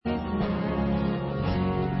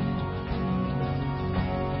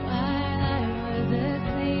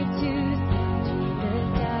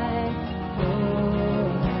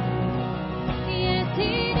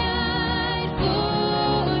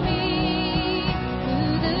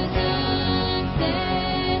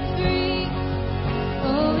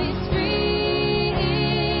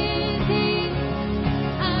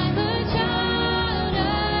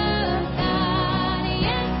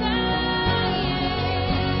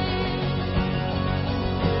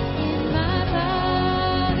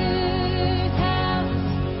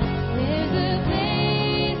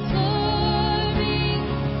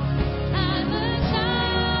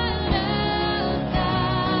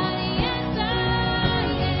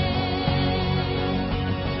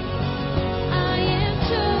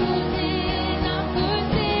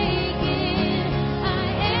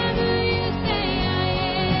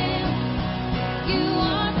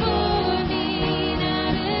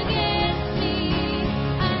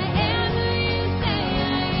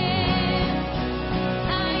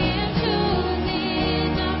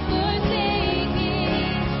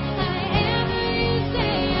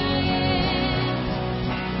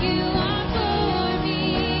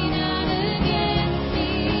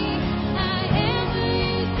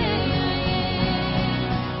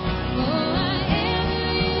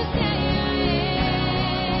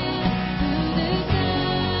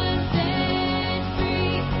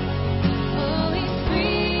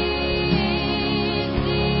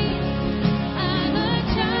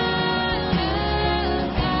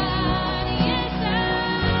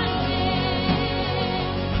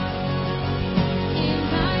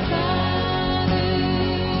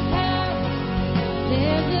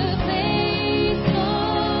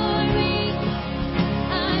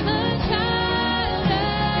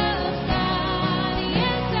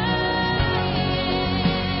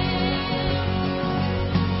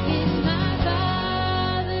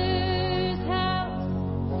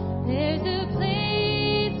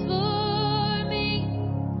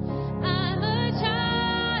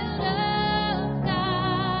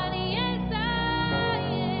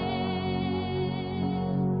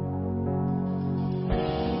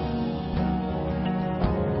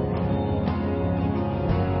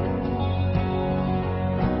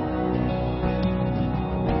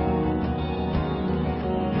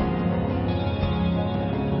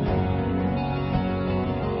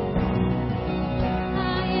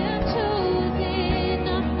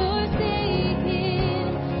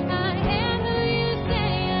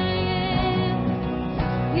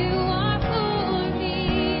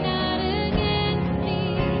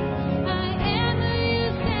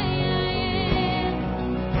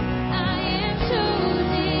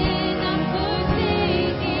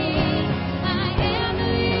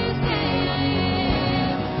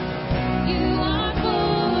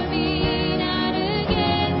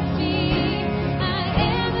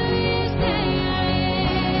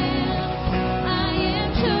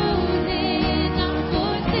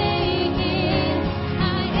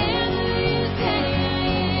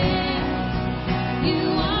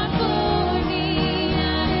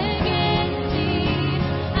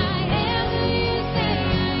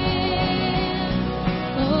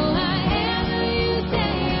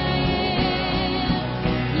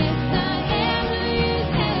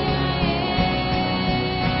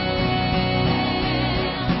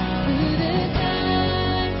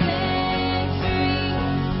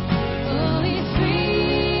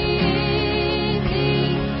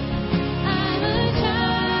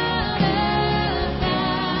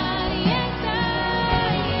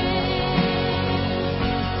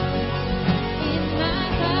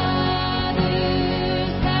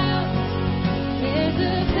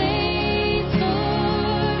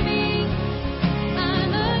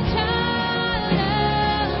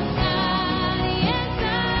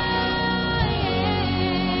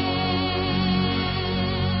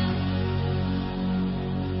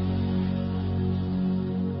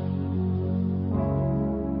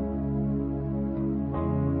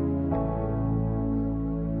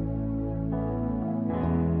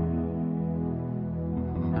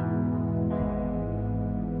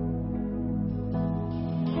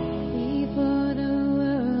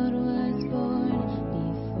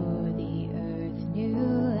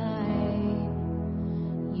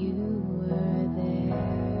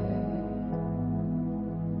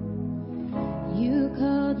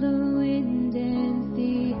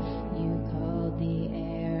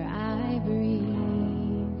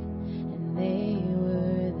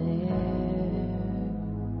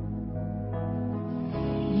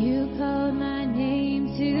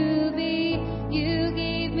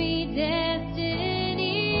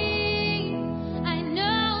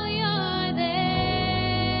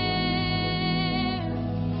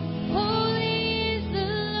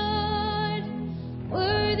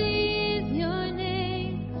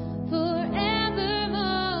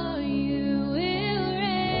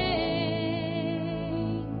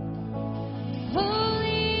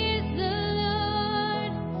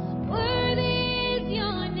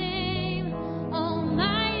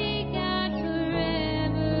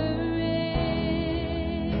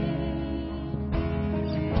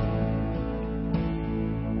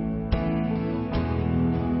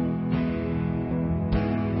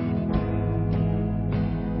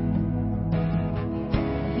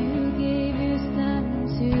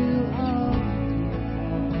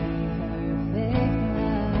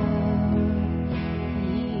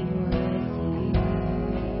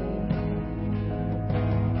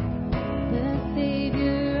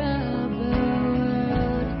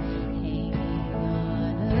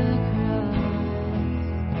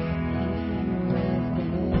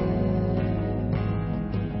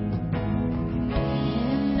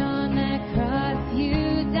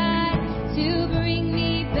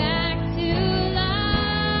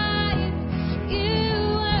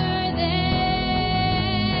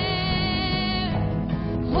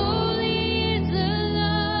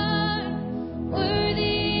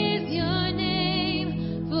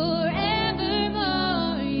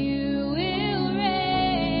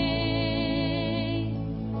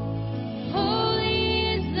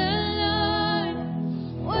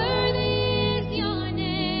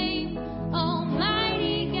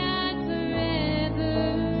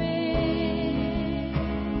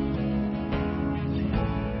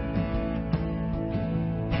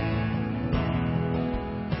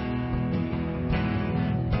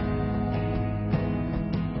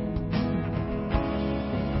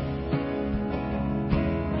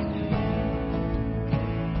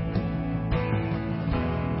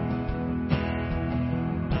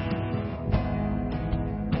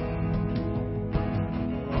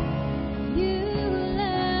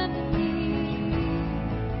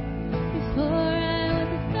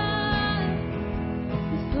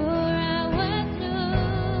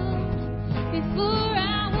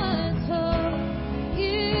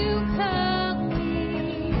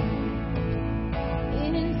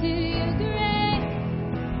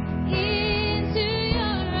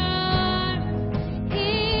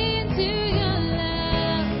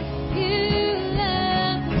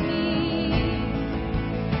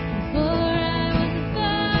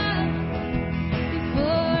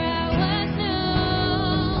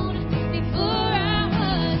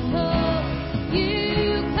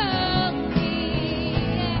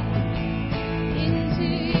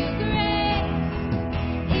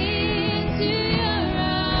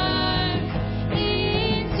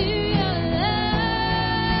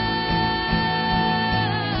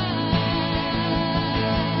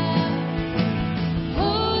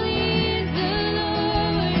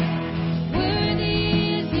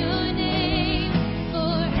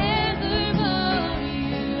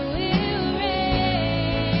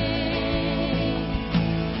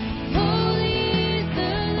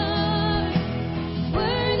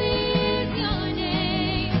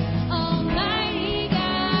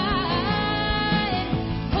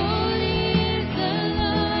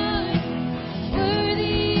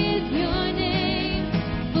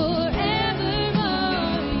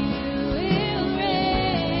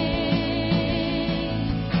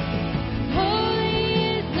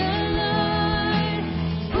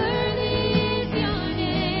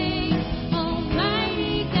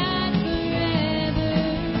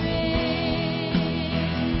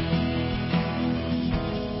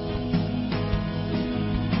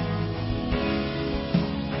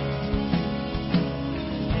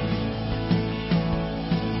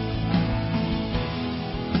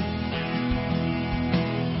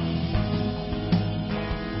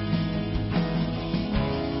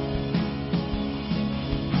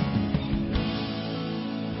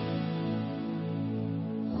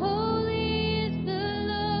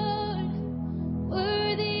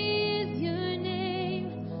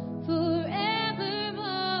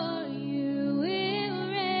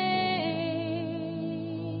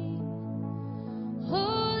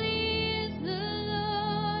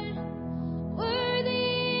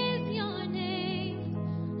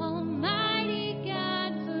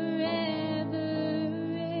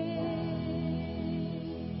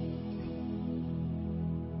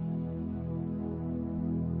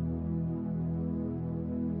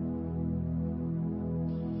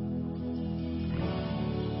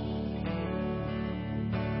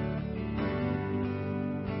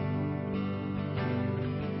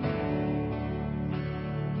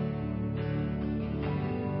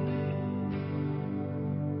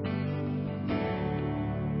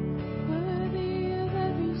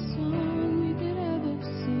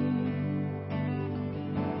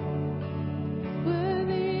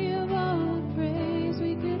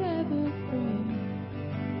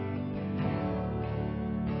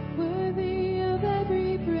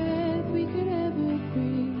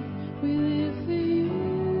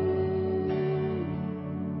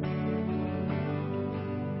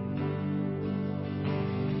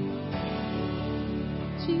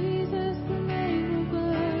Jesus, the name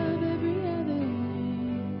above every other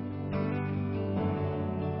name.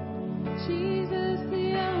 Jesus, the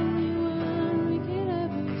only one we could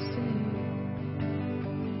ever say.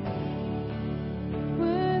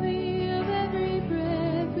 Worthy of every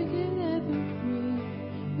breath we could ever breathe.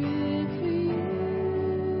 We live for you.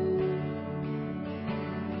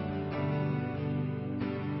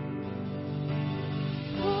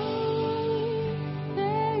 Oh,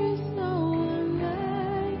 there is no one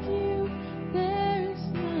like you.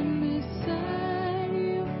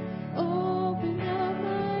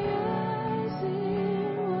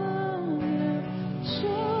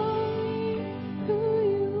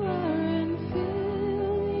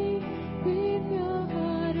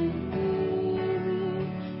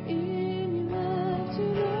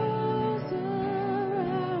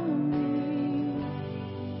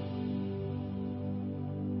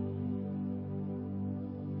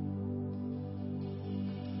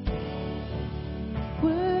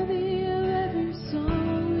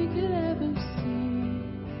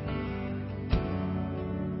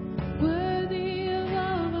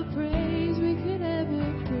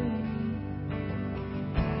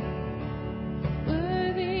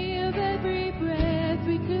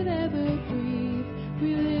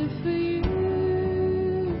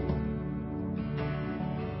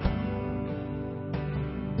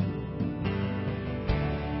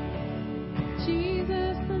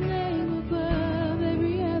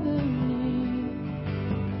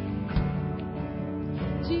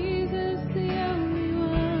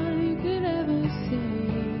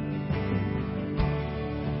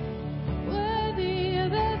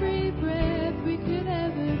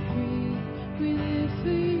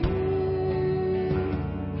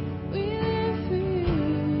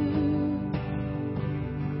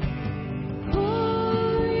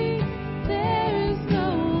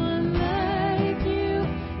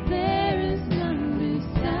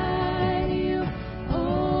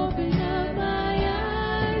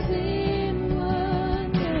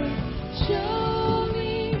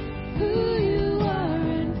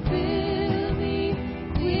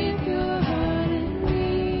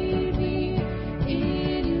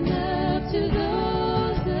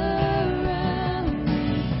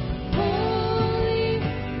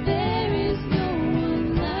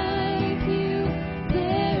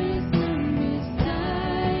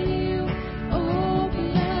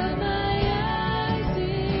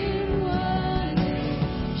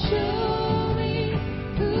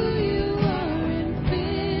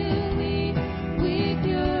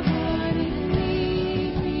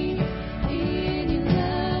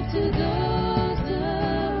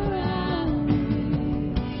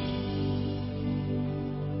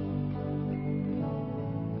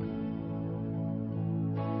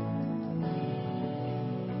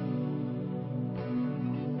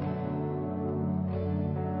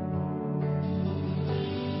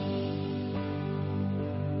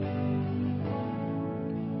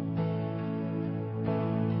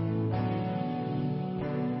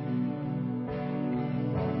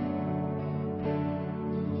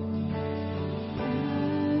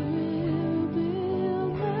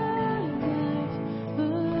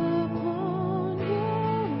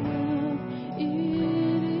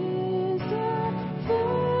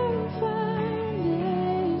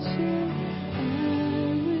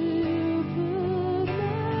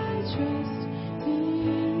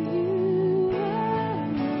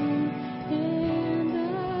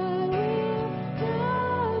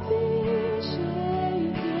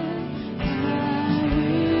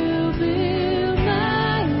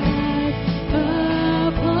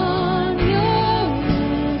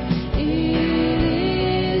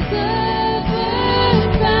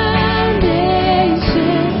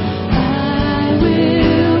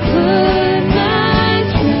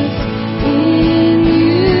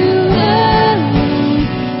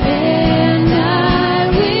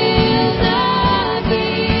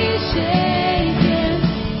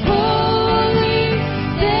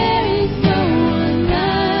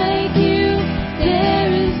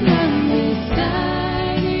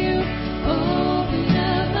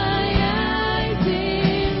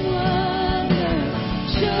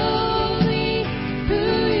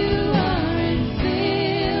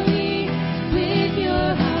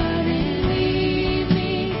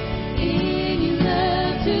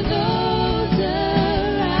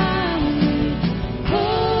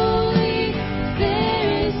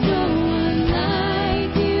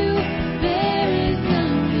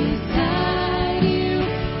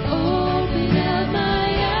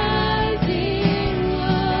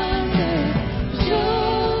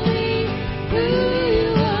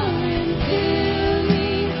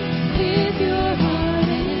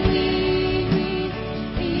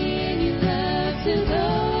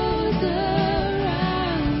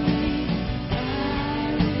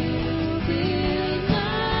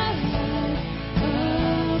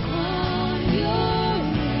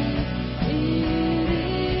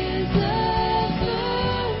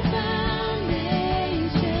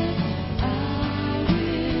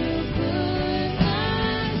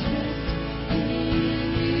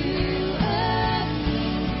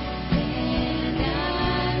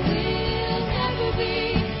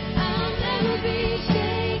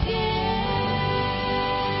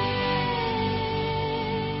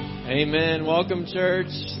 Amen. Welcome, church.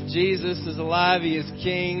 Jesus is alive. He is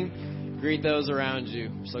King. Greet those around you.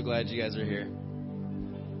 I'm so glad you guys are here.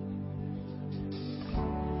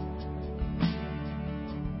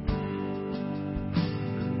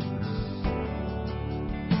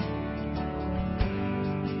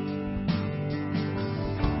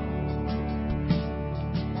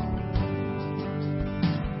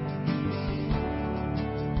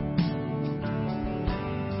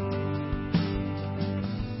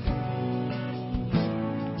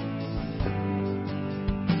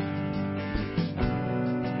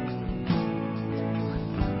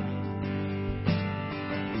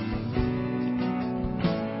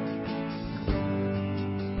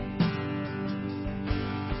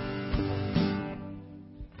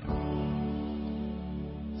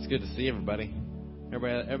 Good to see everybody.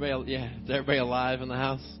 Everybody, yeah, is everybody alive in the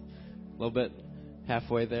house? A little bit,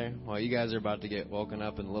 halfway there. Well, you guys are about to get woken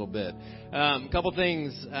up in a little bit. A couple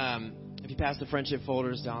things. If you pass the friendship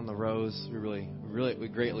folders down the rows, we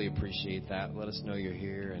greatly appreciate that. Let us know you're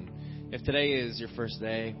here. And if today is your first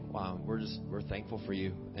day, wow, we're thankful for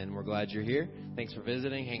you, and we're glad you're here. Thanks for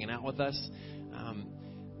visiting, hanging out with us.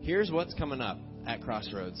 Here's what's coming up at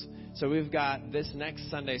Crossroads. So we've got this next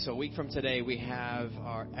Sunday, so a week from today, we have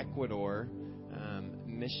our Ecuador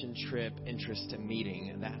mission trip interest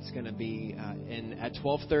meeting. That's going to be at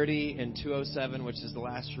 12:30 in 207, which is the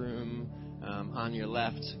last room on your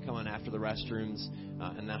left, coming after the restrooms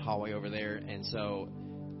in that hallway over there. And so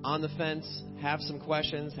on the fence, have some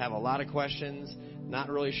questions, have a lot of questions, not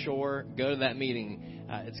really sure, go to that meeting.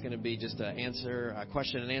 It's going to be just a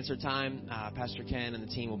question and answer time. Pastor Ken and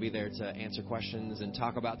the team will be there to answer questions and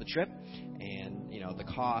talk about the trip and, the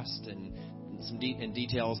cost and some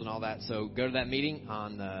details and all that. So go to that meeting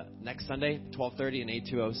on the next Sunday, 12:30 in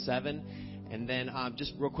 8207. And then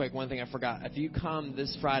just real quick, one thing I forgot. If you come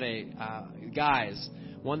this Friday, guys,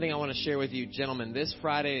 one thing I want to share with you, gentlemen, this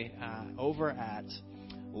Friday over at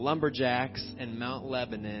Lumberjacks in Mount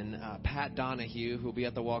Lebanon, Pat Donahue, who will be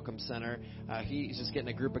at the Welcome Center, he's just getting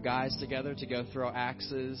a group of guys together to go throw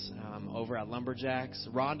axes over at Lumberjacks.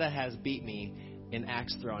 Rhonda has beat me in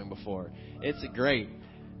axe throwing before. It's great.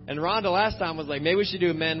 And Rhonda last time was like, maybe we should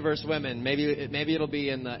do men versus women. Maybe it'll be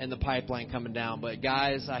in the pipeline coming down. But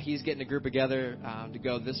guys, he's getting a group together to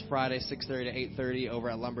go this Friday, 6:30 to 8:30 over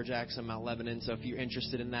at Lumberjacks in Mount Lebanon. So if you're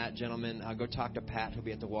interested in that, gentlemen, go talk to Pat, who'll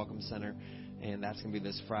be at the Welcome Center. And that's going to be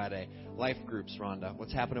this Friday. Life groups, Rhonda.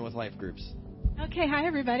 What's happening with life groups? Okay, hi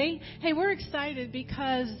everybody. Hey, we're excited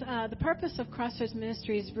because the purpose of Crossroads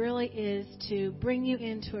Ministries really is to bring you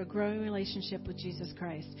into a growing relationship with Jesus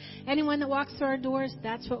Christ. Anyone that walks through our doors,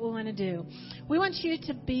 that's what we want to do. We want you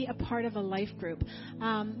to be a part of a life group.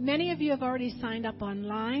 Many of you have already signed up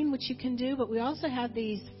online, which you can do, but we also have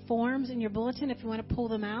these forms in your bulletin if you want to pull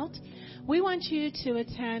them out. We want you to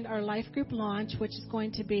attend our life group launch, which is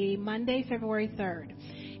going to be Monday, February 3rd.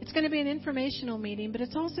 It's going to be an informational meeting, but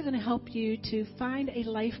it's also going to help you to find a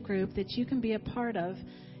life group that you can be a part of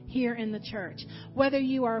here in the church. Whether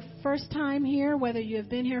you are first time here, whether you have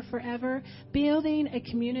been here forever, building a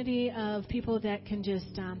community of people that can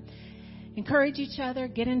just encourage each other,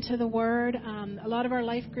 get into the Word. A lot of our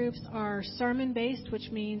life groups are sermon-based, which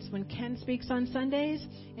means when Ken speaks on Sundays,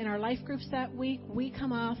 in our life groups that week, we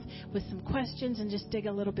come off with some questions and just dig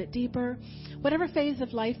a little bit deeper. Whatever phase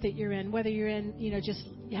of life that you're in, whether you're in, just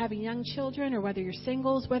having young children or whether you're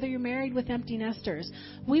singles, whether you're married with empty nesters,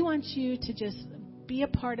 we want you to just be a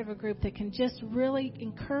part of a group that can just really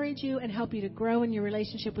encourage you and help you to grow in your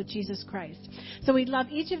relationship with Jesus Christ. So we'd love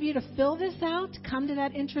each of you to fill this out, come to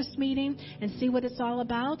that interest meeting, and see what it's all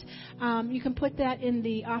about. You can put that in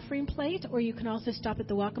the offering plate, or you can also stop at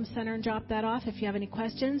the Welcome Center and drop that off if you have any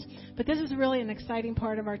questions. But this is really an exciting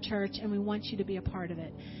part of our church, and we want you to be a part of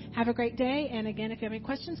it. Have a great day, and again, if you have any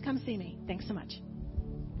questions, come see me. Thanks so much.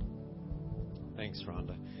 Thanks,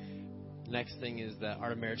 Rhonda. Next thing is the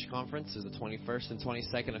Art of Marriage Conference is the 21st and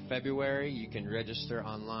 22nd of February. You can register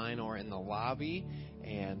online or in the lobby,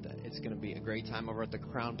 and it's going to be a great time over at the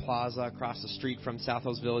Crown Plaza across the street from South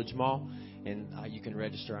Hills Village Mall. And you can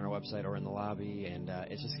register on our website or in the lobby, and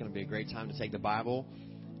it's just going to be a great time to take the Bible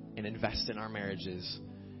and invest in our marriages.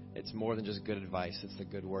 It's more than just good advice. It's the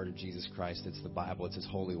good word of Jesus Christ. It's the Bible. It's His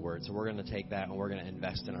holy word. So we're going to take that and we're going to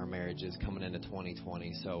invest in our marriages coming into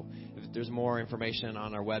 2020. So if there's more information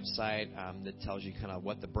on our website that tells you kind of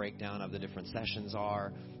what the breakdown of the different sessions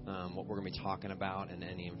are, what we're going to be talking about, and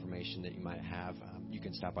any information that you might have, you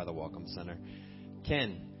can stop by the Welcome Center.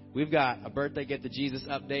 Ken, we've got a Birthday Gift to Jesus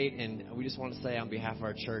update, and we just want to say on behalf of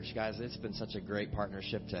our church, guys, it's been such a great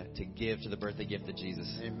partnership to give to the Birthday Gift to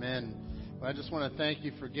Jesus. Amen. Well, I just want to thank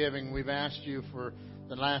you for giving. We've asked you for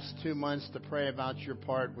the last 2 months to pray about your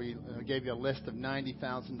part. We gave you a list of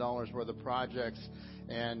 $90,000 worth of projects,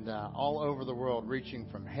 and all over the world, reaching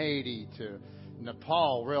from Haiti to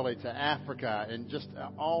Nepal, really, to Africa, and just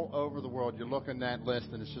all over the world. You look in that list,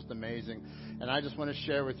 and it's just amazing. And I just want to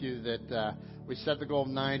share with you that we set the goal of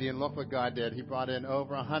 90, and look what God did. He brought in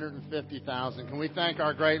over 150,000. Can we thank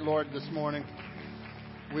our great Lord this morning?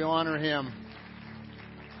 We honor Him.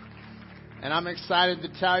 And I'm excited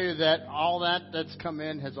to tell you that all that's come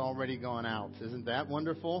in has already gone out. Isn't that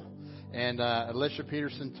wonderful? And Alicia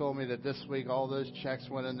Peterson told me that this week all those checks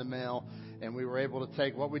went in the mail, and we were able to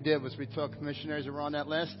take, what we did was we took missionaries that were on that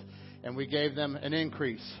list, and we gave them an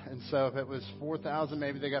increase. And so if it was 4,000,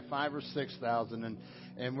 maybe they got 5,000 or 6,000,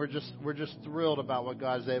 and we're just thrilled about what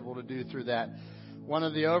God's able to do through that. One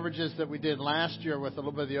of the overages that we did last year with a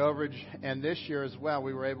little bit of the overage, and this year as well,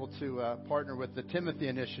 we were able to partner with the Timothy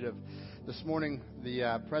Initiative. This morning,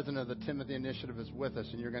 the president of the Timothy Initiative is with us,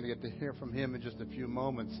 and you're going to get to hear from him in just a few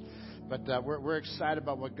moments. But we're excited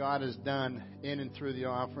about what God has done in and through the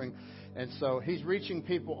offering. And so He's reaching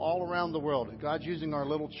people all around the world. God's using our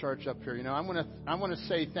little church up here. You know, I want to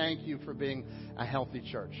say thank you for being a healthy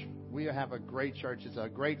church. We have a great church. It's a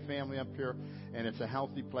great family up here, and it's a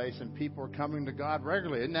healthy place, and people are coming to God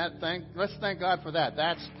regularly. Isn't that let's thank God for that.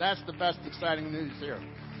 That's the best exciting news here.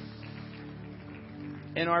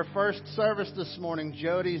 In our first service this morning,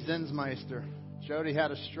 Jody Zinsmeister. Jody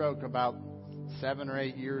had a stroke about 7 or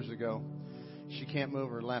 8 years ago. She can't move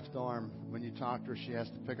her left arm. When you talk to her, she has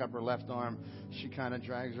to pick up her left arm. She kind of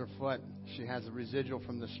drags her foot. She has a residual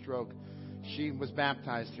from the stroke. She was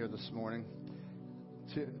baptized here this morning.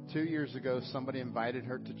 2 years ago, somebody invited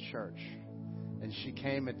her to church, and she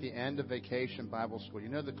came at the end of Vacation Bible School. You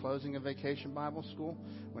know the closing of Vacation Bible School?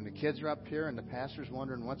 When the kids are up here and the pastor's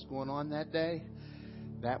wondering what's going on that day?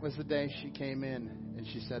 That was the day she came in, and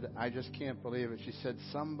she said, I just can't believe it. She said,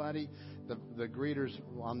 somebody, the greeters,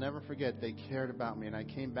 I'll never forget, they cared about me, and I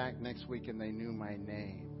came back next week and they knew my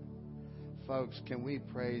name. Folks, can we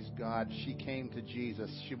praise God? She came to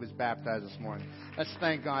Jesus. She was baptized this morning. Let's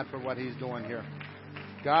thank God for what He's doing here.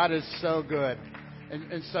 God is so good.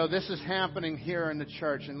 And so this is happening here in the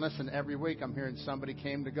church. And listen, every week I'm hearing somebody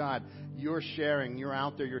came to God. You're sharing. You're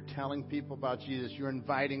out there. You're telling people about Jesus. You're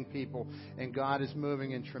inviting people. And God is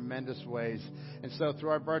moving in tremendous ways. And so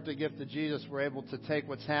through our birthday gift to Jesus, we're able to take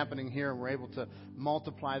what's happening here and we're able to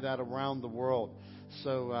multiply that around the world.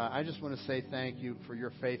 So I just want to say thank you for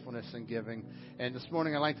your faithfulness in giving. And this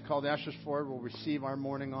morning I'd like to call the ushers forward. We'll receive our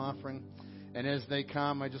morning offering. And as they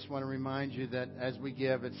come, I just want to remind you that as we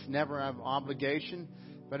give, it's never of obligation,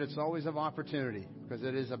 but it's always of opportunity, because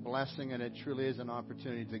it is a blessing and it truly is an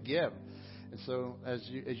opportunity to give. And so as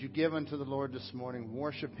you give unto the Lord this morning,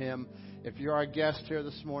 worship Him. If you're our guest here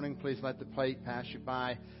this morning, please let the plate pass you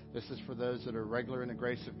by. This is for those that are regular in the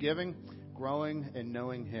grace of giving, growing, and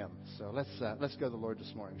knowing Him. So let's go to the Lord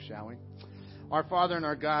this morning, shall we? Our Father and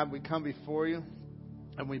our God, we come before You,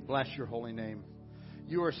 and we bless Your holy name.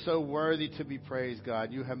 You are so worthy to be praised,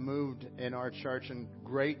 God. You have moved in our church in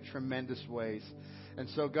great, tremendous ways. And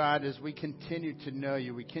so, God, as we continue to know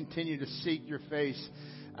You, we continue to seek Your face,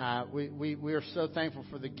 we are so thankful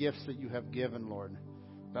for the gifts that You have given, Lord.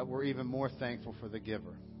 But we're even more thankful for the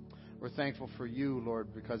giver. We're thankful for You,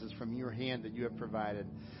 Lord, because it's from Your hand that You have provided.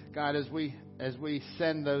 God, as we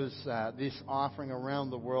send this offering around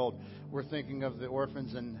the world, we're thinking of the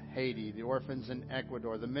orphans in Haiti, the orphans in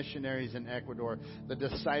Ecuador, the missionaries in Ecuador, the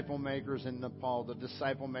disciple makers in Nepal, the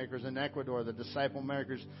disciple makers in Ecuador, the disciple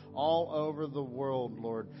makers all over the world,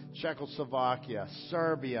 Lord. Czechoslovakia,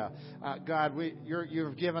 Serbia. God,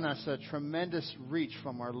 You've given us a tremendous reach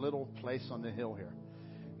from our little place on the hill here.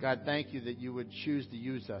 God, thank You that You would choose to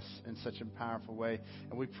use us in such a powerful way.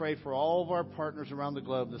 And we pray for all of our partners around the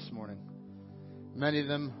globe this morning. Many of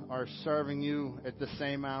them are serving You at the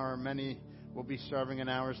same hour. Many will be serving in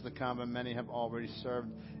hours to come, and many have already served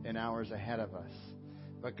in hours ahead of us.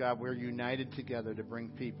 But God, we're united together to bring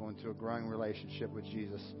people into a growing relationship with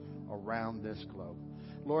Jesus around this globe.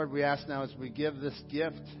 Lord, we ask now as we give this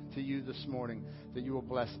gift to You this morning that You will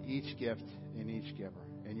bless each gift and each giver.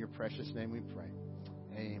 In Your precious name we pray.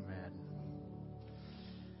 Amen.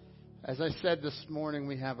 As I said this morning,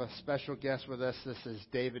 we have a special guest with us. This is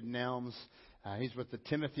David Nelms. He's with the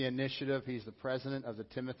Timothy Initiative. He's the president of the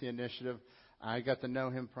Timothy Initiative. I got to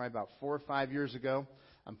know him probably about 4 or 5 years ago.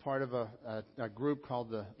 I'm part of a group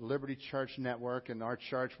called the Liberty Church Network. In our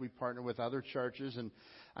church, we partner with other churches, and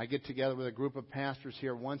I get together with a group of pastors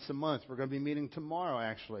here once a month. We're going to be meeting tomorrow,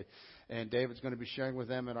 actually, and David's going to be sharing with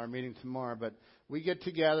them at our meeting tomorrow. But we get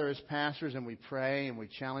together as pastors, and we pray, and we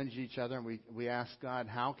challenge each other, and we ask God,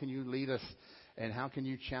 how can you lead us, and how can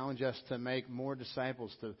you challenge us to make more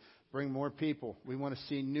disciples, to bring more people. We want to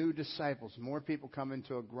see new disciples, more people come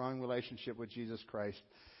into a growing relationship with Jesus Christ.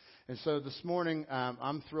 And so this morning,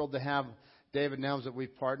 I'm thrilled to have David Nelms that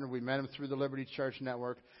we've partnered. We met him through the Liberty Church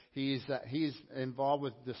Network. He's involved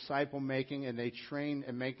with disciple making, and they train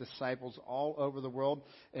and make disciples all over the world.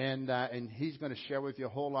 And he's going to share with you a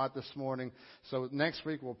whole lot this morning. So next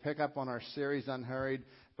week we'll pick up on our series Unhurried.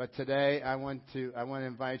 But today I want to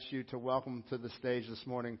invite you to welcome to the stage this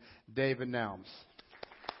morning David Nelms.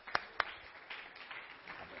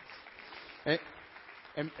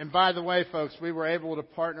 And by the way, folks, we were able to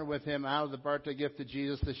partner with him out of the Birthday Gift to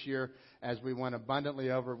Jesus this year as we went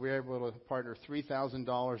abundantly over. We were able to partner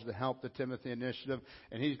 $3,000 to help the Timothy Initiative,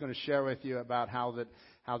 and he's going to share with you about how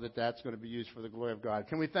that's going to be used for the glory of God.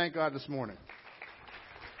 Can we thank God this morning?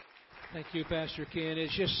 Thank you, Pastor Ken.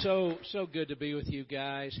 It's just so good to be with you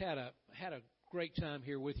guys. Had a great time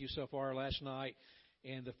here with you so far last night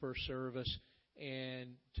and the first service, and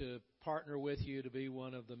to partner with you to be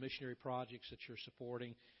one of the missionary projects that you're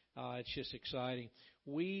supporting. It's just exciting.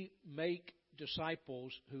 We make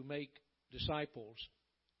disciples who make disciples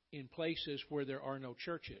in places where there are no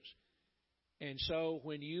churches. And so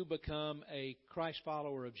when you become a Christ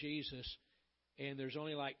follower of Jesus, and there's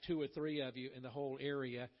only like 2 or 3 of you in the whole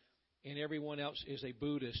area, and everyone else is a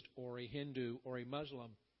Buddhist or a Hindu or a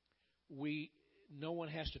Muslim, no one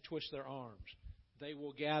has to twist their arms. They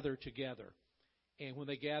will gather together. And when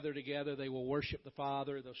they gather together, they will worship the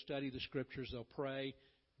Father, they'll study the Scriptures, they'll pray,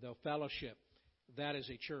 they'll fellowship. That is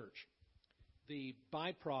a church. The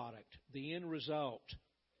byproduct, the end result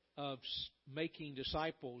of making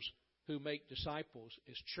disciples who make disciples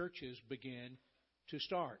is churches begin to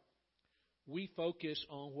start. We focus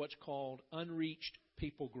on what's called unreached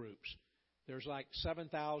people groups. There's like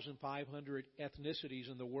 7,500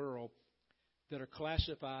 ethnicities in the world that are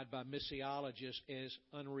classified by missiologists as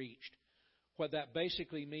unreached. What that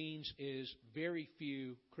basically means is very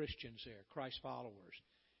few Christians there, Christ followers.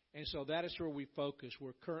 And so that is where we focus.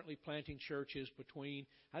 We're currently planting churches between,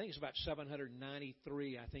 I think it's about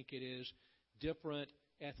 793, I think it is, different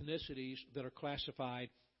ethnicities that are classified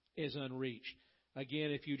as unreached.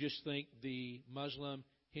 Again, if you just think the Muslim,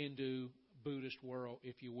 Hindu, Buddhist world,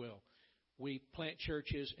 if you will. We plant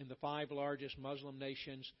churches in the 5 largest Muslim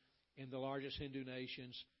nations, in the largest Hindu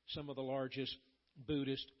nations, some of the largest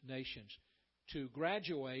Buddhist nations. To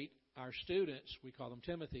graduate, our students, we call them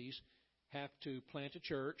Timothys, have to plant a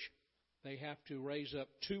church. They have to raise up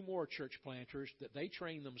 2 more church planters that they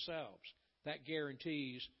train themselves. That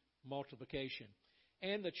guarantees multiplication.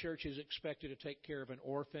 And the church is expected to take care of an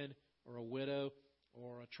orphan or a widow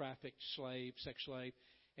or a trafficked slave, sex slave.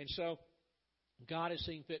 And so God has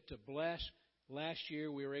seen fit to bless. Last year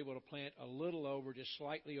we were able to plant a little over, just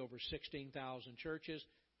slightly over 16,000 churches.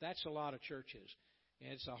 That's a lot of churches.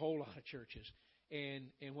 And it's a whole lot of churches. And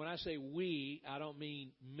when I say we, I don't mean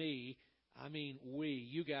me. I mean we.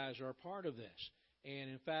 You guys are a part of this. And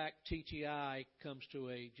in fact, TTI comes to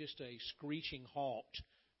just a screeching halt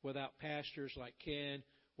without pastors like Ken,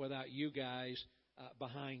 without you guys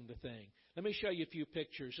behind the thing. Let me show you a few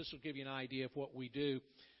pictures. This will give you an idea of what we do.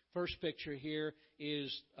 First picture here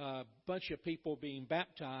is a bunch of people being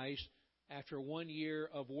baptized after 1 year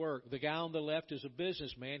of work. The guy on the left is a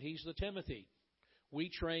businessman. He's the Timothy. We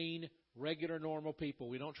train regular, normal people.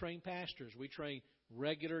 We don't train pastors. We train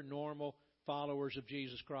regular, normal followers of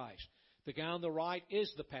Jesus Christ. The guy on the right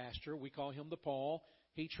is the pastor. We call him the Paul.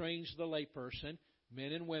 He trains the layperson,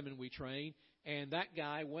 men and women we train. And that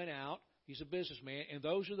guy went out. He's a businessman. And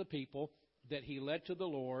those are the people that he led to the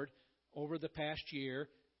Lord over the past year,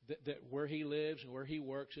 that where he lives and where he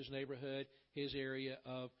works, his neighborhood, his area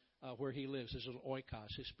of where he lives, his little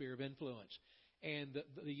oikos, his sphere of influence. And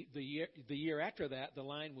the year after that, the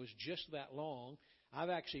line was just that long. I've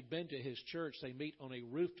actually been to his church. They meet on a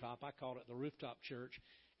rooftop. I call it the rooftop church.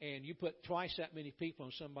 And you put twice that many people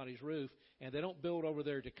on somebody's roof, and they don't build over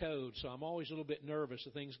there to code. So I'm always a little bit nervous the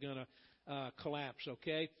thing's going to collapse,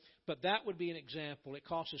 okay? But that would be an example. It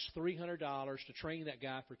costs us $300 to train that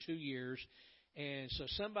guy for 2 years. And so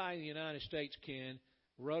somebody in the United States, Ken,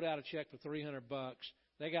 wrote out a check for $300.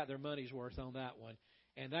 They got their money's worth on that one.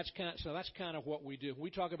 And that's kind of what we do. When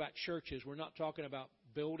we talk about churches, we're not talking about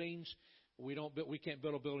buildings. We can't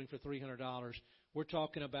build a building for $300. We're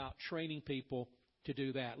talking about training people to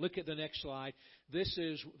do that. Look at the next slide. This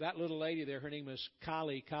is that little lady there. Her name is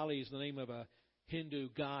Kali. Kali is the name of a Hindu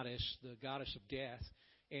goddess, the goddess of death.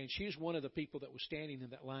 And she's one of the people that was standing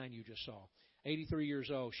in that line you just saw. 83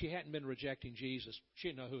 years old. She hadn't been rejecting Jesus. She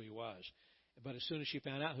didn't know who he was. But as soon as she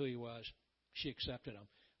found out who he was, she accepted him.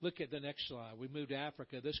 Look at the next slide. We moved to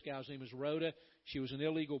Africa. This gal's name is Rhoda. She was an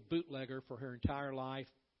illegal bootlegger for her entire life.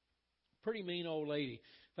 Pretty mean old lady.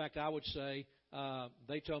 In fact, I would say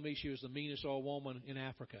they told me she was the meanest old woman in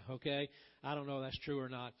Africa, okay? I don't know if that's true or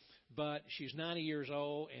not. But she's 90 years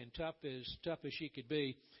old and tough as she could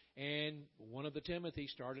be. And one of the Timothy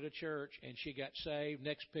started a church, and she got saved.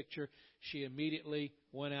 Next picture, she immediately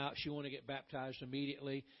went out. She wanted to get baptized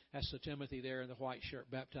immediately. That's the Timothy there in the white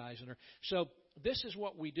shirt baptizing her. So this is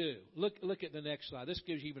what we do. Look at the next slide. This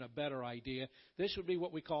gives you even a better idea. This would be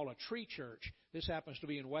what we call a tree church. This happens to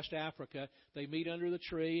be in West Africa. They meet under the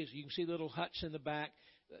trees. You can see little huts in the back.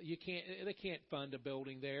 They can't fund a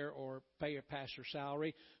building there or pay a pastor's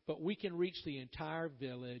salary, but we can reach the entire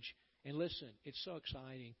village. And listen, it's so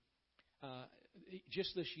exciting.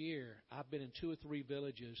 Just this year, I've been in 2 or 3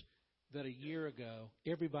 villages that a year ago,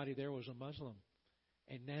 everybody there was a Muslim.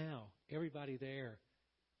 And now, everybody there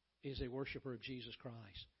is a worshiper of Jesus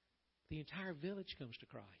Christ. The entire village comes to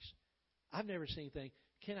Christ. I've never seen anything.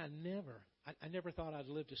 I never thought I'd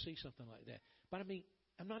live to see something like that. But I mean,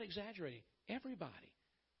 I'm not exaggerating. Everybody.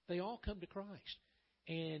 They all come to Christ.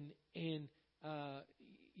 And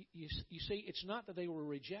you see, it's not that they were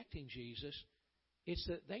rejecting Jesus. It's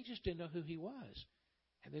that they just didn't know who he was.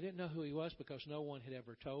 And they didn't know who he was because no one had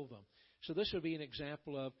ever told them. So this would be an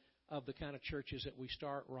example of the kind of churches that we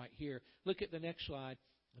start right here. Look at the next slide.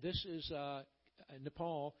 This is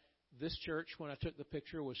Nepal. This church, when I took the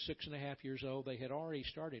picture, was 6.5 years old. They had already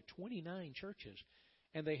started 29 churches.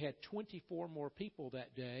 And they had 24 more people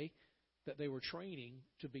that day that they were training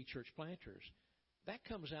to be church planters. That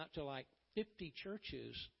comes out to like 50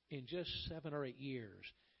 churches in just 7 or 8 years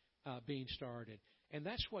being started. And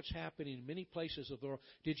that's what's happening in many places of the world.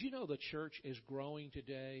 Did you know the church is growing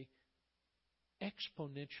today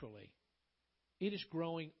exponentially? It is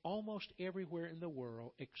growing almost everywhere in the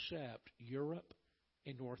world except Europe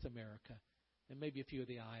and North America, and maybe a few of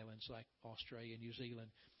the islands like Australia and New Zealand.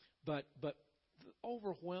 But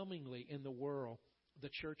overwhelmingly in the world, the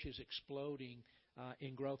church is exploding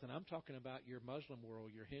in growth. And I'm talking about your Muslim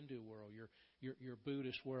world, your Hindu world, your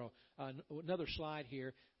Buddhist world. Another slide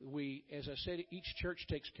here. As I said, each church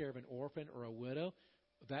takes care of an orphan or a widow.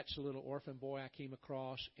 That's a little orphan boy I came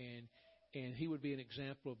across, and he would be an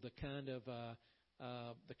example of the kind of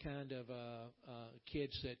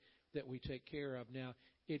kids that we take care of. Now,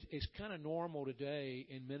 it's kind of normal today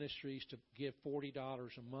in ministries to give $40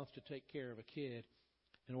 a month to take care of a kid,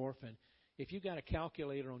 an orphan. If you've got a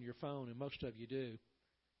calculator on your phone, and most of you do,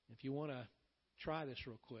 if you want to try this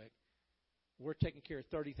real quick, we're taking care of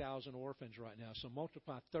 30,000 orphans right now. So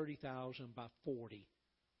multiply 30,000 by 40.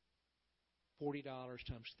 $40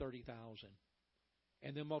 times 30,000.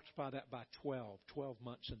 And then multiply that by 12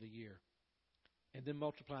 months in the year. And then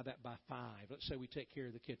multiply that by 5. Let's say we take care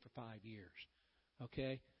of the kid for 5 years.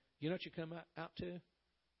 Okay? You know what you come out to?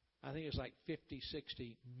 I think it's like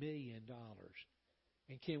 $50-60 million.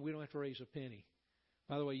 And Ken, we don't have to raise a penny.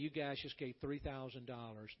 By the way, you guys just gave $3,000.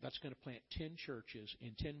 That's going to plant 10 churches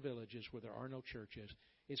in 10 villages where there are no churches.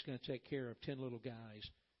 It's going to take care of 10 little guys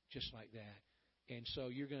just like that. And so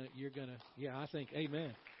you're going to, yeah, I think,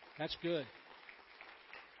 amen. That's good.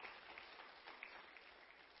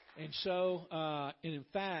 And so, and in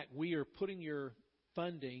fact, we are putting your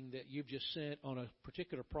funding that you've just sent on a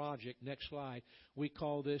particular project. Next slide. We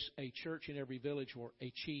call this A Church in Every Village, or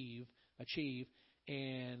Achieve.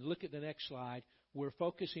 And look at the next slide. We're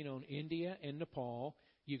focusing on India and Nepal.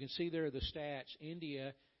 You can see there the stats.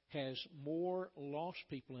 India has more lost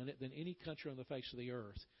people in it than any country on the face of the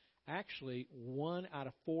earth. Actually, 1 out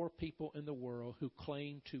of 4 people in the world who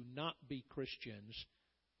claim to not be Christians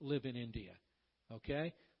live in India.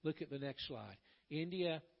 Okay? Look at the next slide.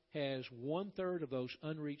 India has 1/3 of those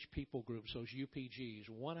unreached people groups, those UPGs.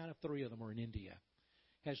 1 out of 3 of them are in India.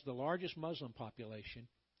 Has the largest Muslim population,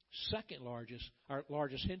 second largest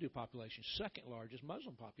Hindu population, second largest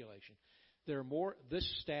Muslim population. There are more, this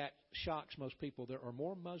stat shocks most people, there are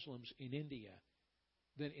more Muslims in India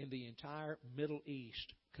than in the entire Middle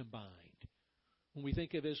East combined. When we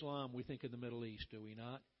think of Islam, we think of the Middle East, do we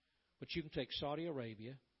not? But you can take Saudi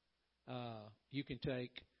Arabia, you can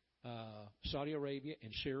take Saudi Arabia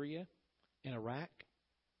and Syria and Iraq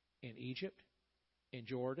and Egypt and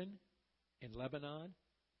Jordan and Lebanon,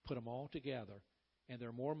 put them all together, and there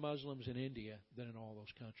are more Muslims in India than in all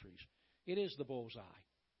those countries. It is the bullseye.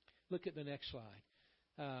 Look at the next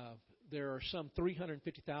slide. there are some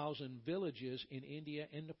 350,000 villages in India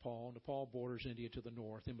and Nepal. Nepal borders India to the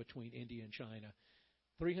north, in between India and China.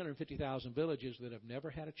 350,000 villages that have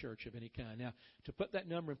never had a church of any kind. Now, to put that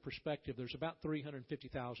number in perspective, there's about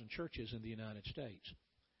 350,000 churches in the United States.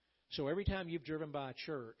 So every time you've driven by a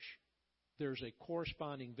church, there's a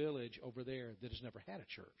corresponding village over there that has never had a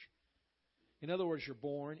church. In other words, you're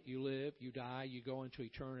born, you live, you die, you go into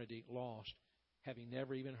eternity lost, having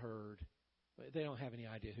never even heard. They don't have any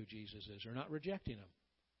idea who Jesus is. They're not rejecting him.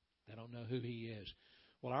 They don't know who he is.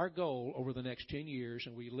 Well, our goal over the next 10 years,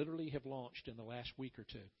 and we literally have launched in the last week or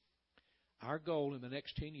two, our goal in the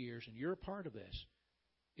next 10 years, and you're a part of this,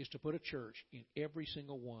 is to put a church in every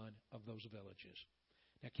single one of those villages.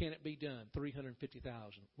 Now, can it be done?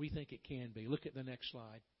 350,000. We think it can be. Look at the next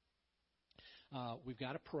slide. We've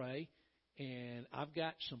got to pray, and I've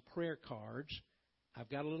got some prayer cards. I've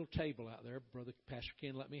got a little table out there. Brother Pastor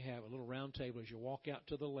Ken let me have a little round table as you walk out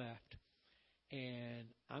to the left. And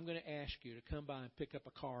I'm going to ask you to come by and pick up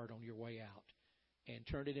a card on your way out and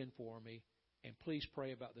turn it in for me. And please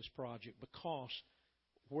pray about this project, because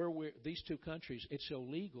these two countries, it's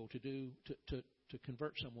illegal to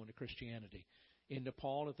convert someone to Christianity. In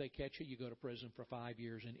Nepal, if they catch you, you go to prison for 5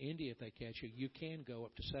 years. In India, if they catch you, you can go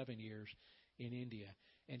up to 7 years in India.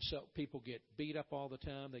 And so people get beat up all the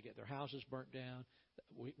time. They get their houses burnt down.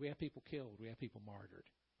 We have people killed. We have people martyred.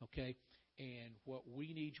 Okay? And what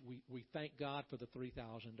we need, we thank God for the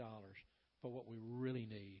 $3,000. But what we really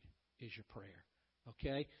need is your prayer.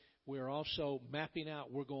 Okay? We're also mapping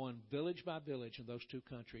out, we're going village by village in those two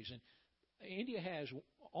countries. And India has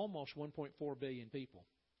almost 1.4 billion people.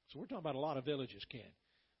 So we're talking about a lot of villages, Ken.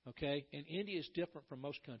 Okay? And India is different from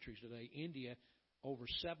most countries today. India, over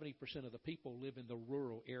 70% of the people live in the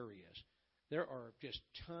rural areas. There are just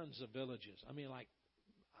tons of villages. I mean, like,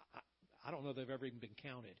 I don't know if they've ever even been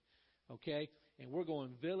counted. Okay? And we're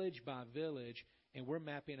going village by village, and we're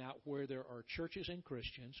mapping out where there are churches and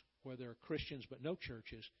Christians, where there are Christians but no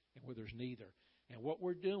churches, and where there's neither. And what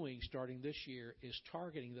we're doing starting this year is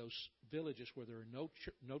targeting those villages where there are no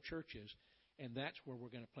churches, and that's where we're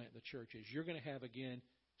going to plant the churches. You're going to have, again,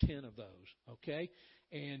 10 of those, okay?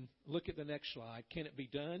 And look at the next slide. Can it be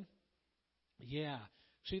done? Yeah.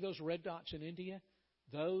 See those red dots in India?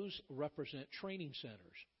 Those represent training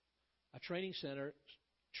centers. A training center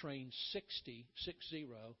trains 60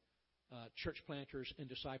 church planters and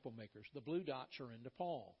disciple makers. The blue dots are in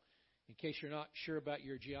Nepal. In case you're not sure about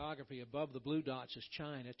your geography, above the blue dots is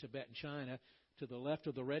China, Tibet and China. To the left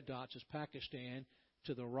of the red dots is Pakistan.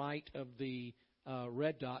 To the right of the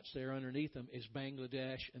red dots there underneath them is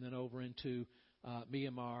Bangladesh, and then over into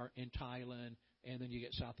Myanmar and Thailand, and then you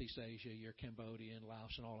get Southeast Asia, your Cambodia and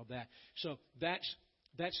Laos and all of that. So that's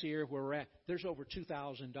here where we're at. There's over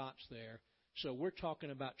 2,000 dots there. So we're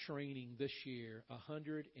talking about training this year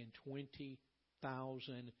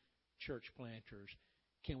 120,000 church planters.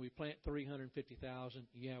 Can we plant 350,000?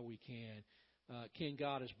 Yeah, we can. Ken,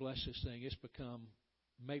 God has blessed this thing. It's become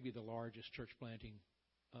maybe the largest church planting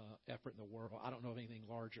effort in the world. I don't know of anything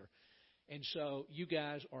larger. And so you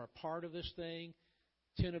guys are a part of this thing.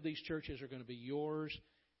 10 of these churches are going to be yours.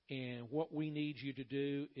 And what we need you to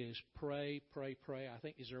do is pray, pray, pray. I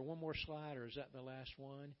think, is there one more slide, or is that the last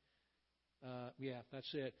one? Yeah,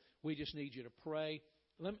 that's it. We just need you to pray.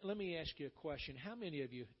 Let me ask you a question. How many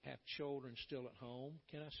of you have children still at home?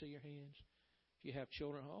 Can I see your hands? If you have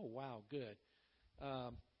children, oh, wow, good.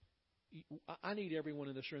 I need everyone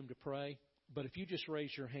in this room to pray. But if you just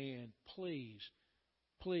raise your hand, please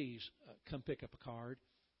come pick up a card.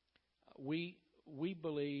 We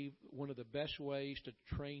believe one of the best ways to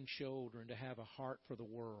train children to have a heart for the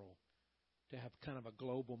world, to have kind of a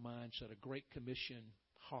global mindset, a Great Commission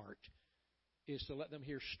heart, is to let them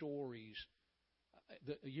hear stories.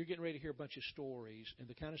 You're getting ready to hear a bunch of stories, and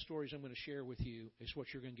the kind of stories I'm going to share with you is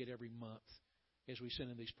what you're going to get every month as we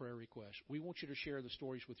send in these prayer requests. We want you to share the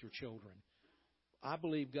stories with your children. I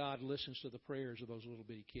believe God listens to the prayers of those little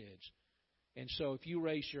bitty kids. And so if you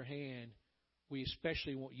raise your hand, we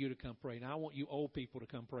especially want you to come pray. Now, I want you old people to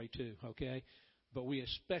come pray too, okay? But we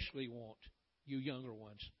especially want you younger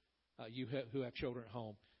ones, who have children at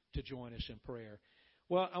home, to join us in prayer.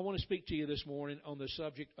 Well, I want to speak to you this morning on the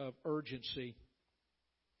subject of urgency.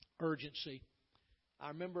 Urgency. I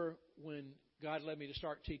remember when God led me to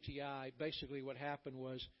start TTI, basically what happened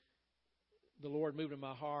was the Lord moved in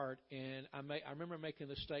my heart, and I remember making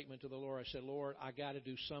this statement to the Lord. I said, Lord, I got to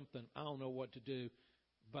do something. I don't know what to do,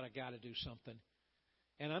 but I got to do something.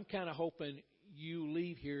 And I'm kind of hoping you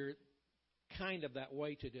leave here kind of that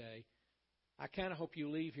way today. I kind of hope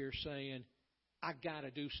you leave here saying, I got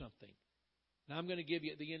to do something. Now, I'm going to give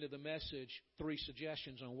you at the end of the message 3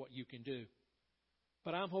 suggestions on what you can do.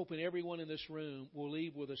 But I'm hoping everyone in this room will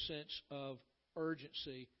leave with a sense of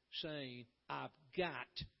urgency, saying, I've got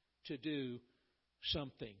to do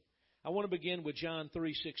something. I want to begin with John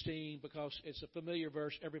 3:16 because it's a familiar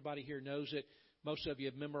verse. Everybody here knows it. Most of you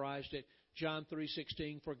have memorized it. John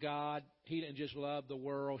 3:16, for God, He didn't just love the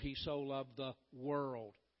world, He so loved the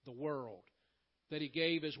world, that He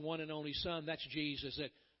gave His one and only Son, that's Jesus,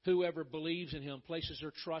 that whoever believes in Him, places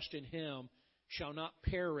their trust in Him, shall not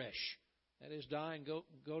perish. That is, die and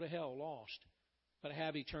go to hell, lost, but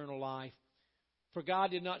have eternal life. For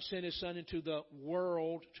God did not send His Son into the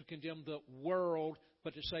world to condemn the world,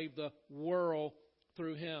 but to save the world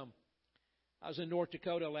through Him. I was in North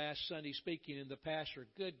Dakota last Sunday speaking, and the pastor,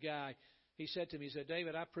 good guy, he said to me, he said,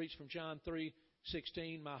 David, I preached from John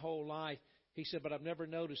 3:16 my whole life. He said, but I've never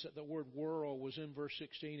noticed that the word world was in verse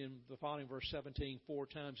 16 and the following verse 17 4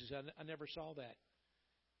 times. He said, I never saw that.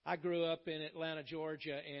 I grew up in Atlanta,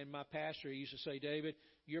 Georgia, and my pastor used to say, David,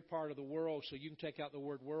 you're part of the world, so you can take out the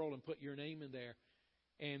word world and put your name in there.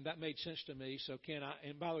 And that made sense to me. So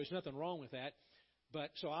and by the way, there's nothing wrong with that. But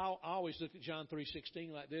so I always look at John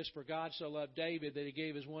 3:16 like this: for God so loved David that He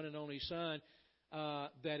gave His one and only Son,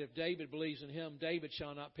 that if David believes in Him, David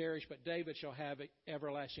shall not perish, but David shall have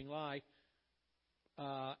everlasting life.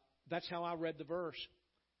 That's how I read the verse.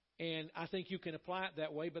 And I think you can apply it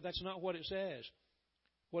that way, but that's not what it says.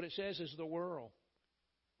 What it says is the world.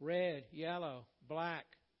 Red, yellow, black,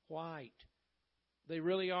 white. They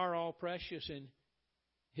really are all precious in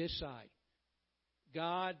His sight.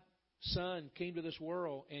 God's Son came to this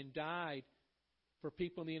world and died for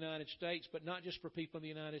people in the United States, but not just for people in the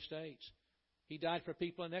United States. He died for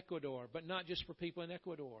people in Ecuador, but not just for people in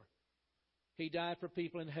Ecuador. He died for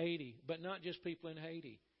people in Haiti, but not just people in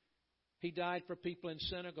Haiti. He died for people in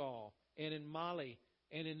Senegal and in Mali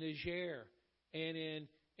and in Niger and in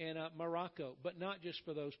Morocco, but not just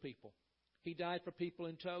for those people. He died for people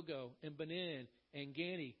in Togo and Benin and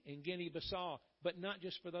Guinea-Bissau, but not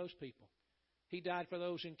just for those people. He died for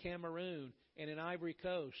those in Cameroon and in Ivory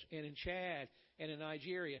Coast and in Chad and in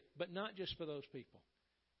Nigeria, but not just for those people.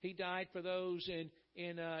 He died for those in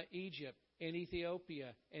Egypt and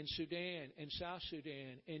Ethiopia and Sudan and South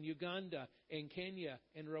Sudan and Uganda and Kenya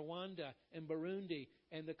and Rwanda and Burundi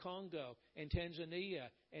and the Congo and Tanzania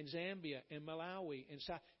and Zambia and Malawi and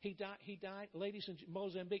South. He died, ladies and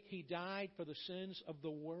Mozambique. He died for the sins of the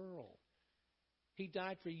world. He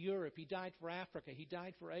died for Europe. He died for Africa. He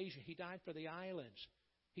died for Asia. He died for the islands.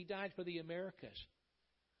 He died for the Americas.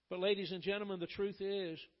 But ladies and gentlemen, the truth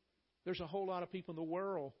is, there's a whole lot of people in the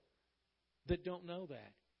world that don't know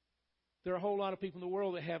that. There are a whole lot of people in the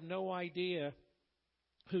world that have no idea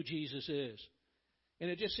who Jesus is. And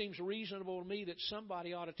it just seems reasonable to me that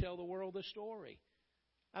somebody ought to tell the world this story.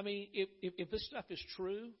 I mean, if this stuff is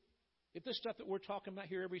true, if this stuff that we're talking about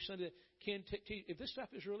here every Sunday, if this stuff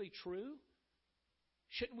is really true,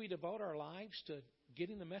 shouldn't we devote our lives to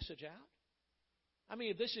getting the message out? I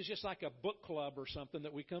mean, if this is just like a book club or something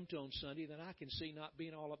that we come to on Sunday, then I can see not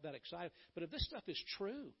being all of that excited. But if this stuff is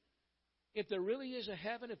true, if there really is a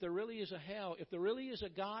heaven, if there really is a hell, if there really is a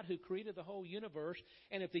God who created the whole universe,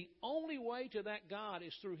 and if the only way to that God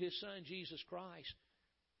is through His Son, Jesus Christ,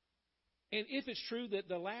 and if it's true that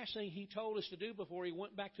the last thing He told us to do before He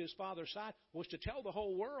went back to His Father's side was to tell the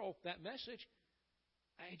whole world that message,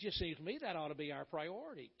 it just seems to me that ought to be our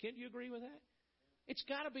priority. Can you agree with that? It's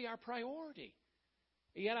got to be our priority.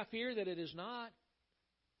 Yet I fear that it is not.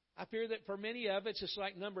 I fear that for many of us, it's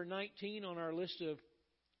like number 19 on our list of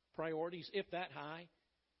priorities, if that high.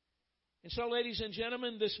 And so, ladies and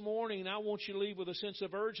gentlemen, this morning, I want you to leave with a sense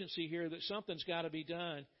of urgency here that something's got to be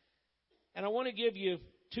done. And I want to give you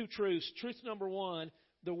two truths. Truth number one,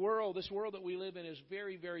 this world that we live in is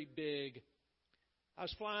very, very big. I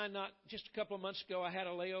was flying just a couple of months ago. I had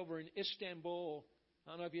a layover in Istanbul.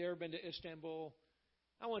 I don't know if you've ever been to Istanbul.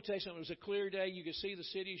 I want to tell you something. It was a clear day. You could see the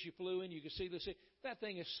city as you flew in. You could see the city. That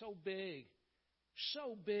thing is so big.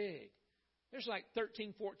 So big. There's like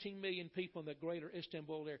 13, 14 million people in the greater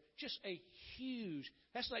Istanbul there. Just a huge,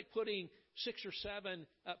 that's like putting 6 or 7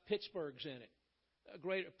 Pittsburghs in it.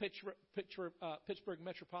 Greater Pittsburgh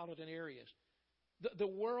metropolitan areas. The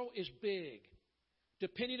world is big.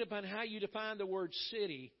 Depending upon how you define the word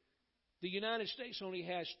city, the United States only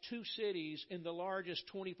has 2 cities in the largest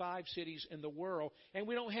 25 cities in the world, and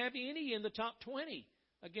we don't have any in the top 20,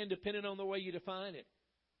 again, depending on the way you define it.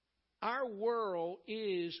 Our world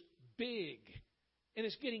is big, and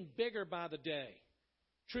it's getting bigger by the day.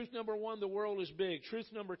 Truth number one, the world is big. Truth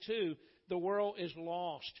number two, the world is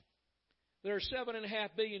lost. There are 7.5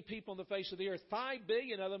 billion people on the face of the earth. 5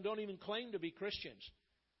 billion of them don't even claim to be Christians.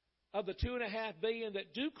 Of the 2.5 billion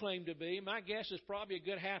that do claim to be, my guess is probably a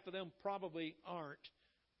good half of them probably aren't.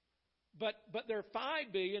 But there are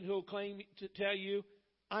 5 billion who will claim to tell you,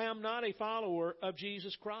 I am not a follower of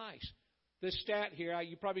Jesus Christ. This stat here,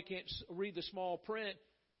 you probably can't read the small print,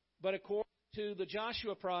 but according to the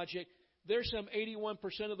Joshua Project, there's some 81%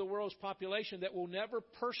 of the world's population that will never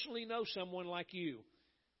personally know someone like you.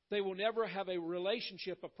 They will never have a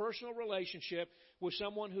relationship, a personal relationship with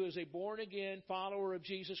someone who is a born-again follower of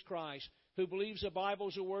Jesus Christ, who believes the Bible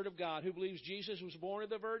is the Word of God, who believes Jesus was born of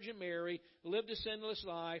the Virgin Mary, lived a sinless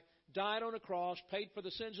life, died on a cross, paid for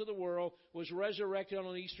the sins of the world, was resurrected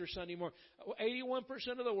on Easter Sunday morning. 81%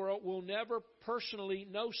 of the world will never personally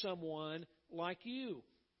know someone like you.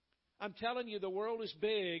 I'm telling you, the world is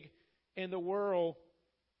big and the world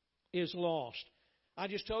is lost. I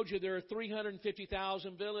just told you there are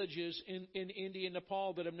 350,000 villages in India and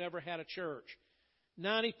Nepal that have never had a church.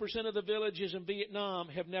 90% of the villages in Vietnam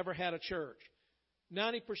have never had a church.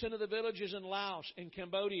 90% of the villages in Laos and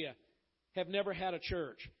Cambodia have never had a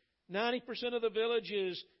church. 90% of the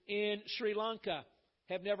villages in Sri Lanka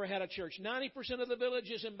have never had a church. 90% of the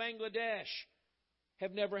villages in Bangladesh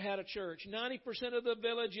have never had a church. 90% of the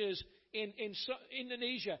villages in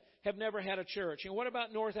Indonesia have never had a church. And what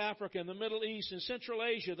about North Africa and the Middle East and Central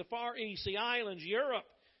Asia, the Far East, the islands, Europe,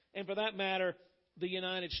 and for that matter, the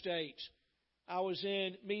United States? I was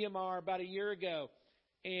in Myanmar about a year ago,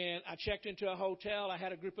 and I checked into a hotel. I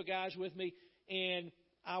had a group of guys with me, and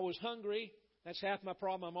I was hungry. That's half my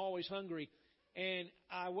problem. I'm always hungry. And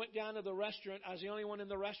I went down to the restaurant. I was the only one in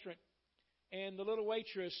the restaurant. And the little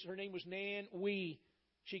waitress, her name was Nan Wee.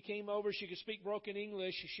 She came over. She could speak broken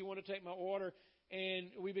English. She wanted to take my order. And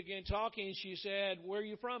we began talking. She said, where are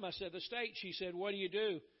you from? I said, the States. She said, what do you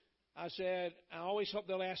do? I said, I always hope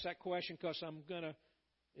they'll ask that question because I'm going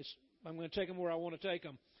to take them where I want to take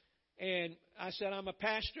them. And I said, I'm a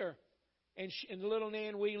pastor. And the little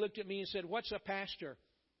Nan Wee looked at me and said, what's a pastor?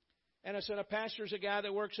 And I said, a pastor is a guy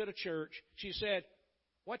that works at a church. She said,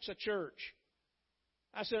 what's a church?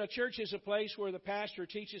 I said, a church is a place where the pastor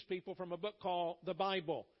teaches people from a book called the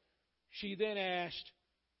Bible. She then asked,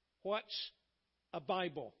 what's a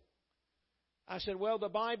Bible? I said, well, the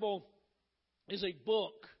Bible is a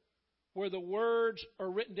book where the words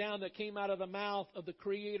are written down that came out of the mouth of the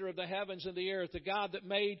Creator of the heavens and the earth, the God that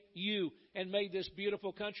made you and made this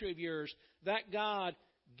beautiful country of yours. That God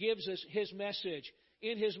gives us His message.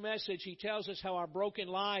 In His message, He tells us how our broken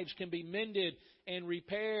lives can be mended and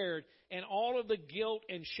repaired, and all of the guilt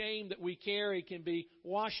and shame that we carry can be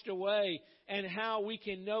washed away, and how we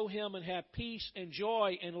can know Him and have peace and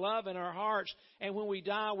joy and love in our hearts. And when we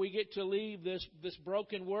die, we get to leave this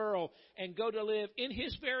broken world and go to live in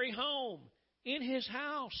His very home, in His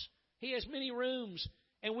house. He has many rooms,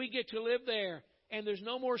 and we get to live there. And there's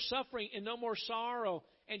no more suffering and no more sorrow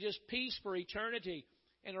and just peace for eternity.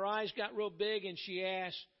 And her eyes got real big, and she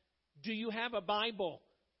asked, do you have a Bible?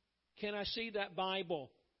 Can I see that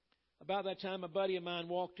Bible? About that time, a buddy of mine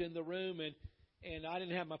walked in the room, and I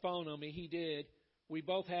didn't have my phone on me. He did. We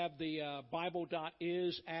both have the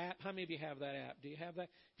Bible.is app. How many of you have that app? Do you have that?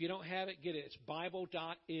 If you don't have it, get it. It's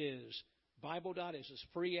Bible.is. Bible.is is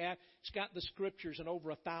a free app. It's got the scriptures in over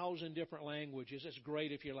 1,000 different languages. It's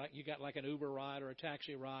great if you got like an Uber ride or a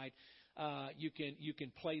taxi ride. You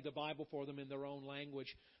can play the Bible for them in their own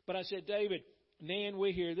language. But I said, David, Nan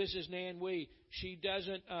Wee here. This is Nan Wee.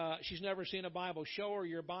 She's never seen a Bible. Show her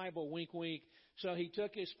your Bible. Wink, wink. So he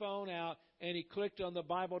took his phone out and he clicked on the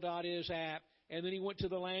Bible.is app. And then he went to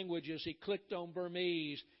the languages. He clicked on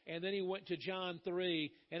Burmese. And then he went to John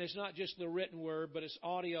 3. And it's not just the written word, but it's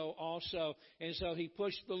audio also. And so he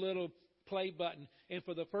pushed the little play button. And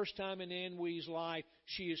for the first time in Nan Wee's life,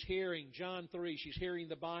 she is hearing John 3. She's hearing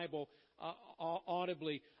the Bible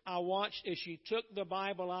audibly. I watched as she took the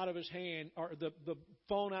Bible out of his hand, or the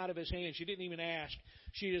phone out of his hand. She didn't even ask.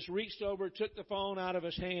 She just reached over, took the phone out of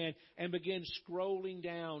his hand, and began scrolling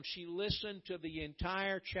down. She listened to the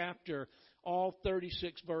entire chapter, all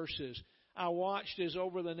 36 verses. I watched as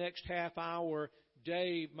over the next half hour,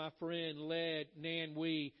 Dave, my friend, led Nan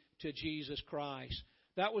Wee to Jesus Christ.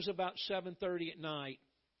 That was about 7:30 at night.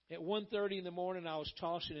 At 1:30 in the morning, I was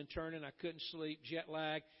tossing and turning. I couldn't sleep, jet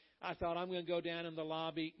lag. I thought, I'm going to go down in the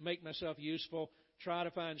lobby, make myself useful, try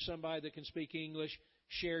to find somebody that can speak English,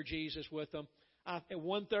 share Jesus with them. At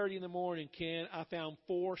 1:30 in the morning, Ken, I found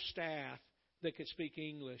 4 staff that could speak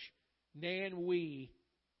English. Nan Wee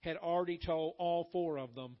had already told all 4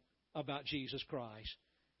 of them about Jesus Christ.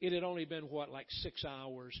 It had only been, like 6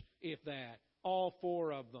 hours, if that. All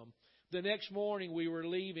 4 of them. The next morning we were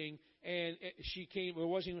leaving, and she came. It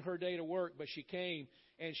wasn't even her day to work, but she came,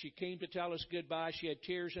 and she came to tell us goodbye. She had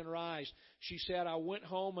tears in her eyes. She said, I went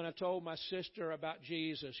home and I told my sister about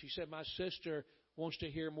Jesus. She said, my sister wants to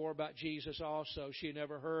hear more about Jesus also. She had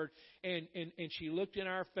never heard. And she looked in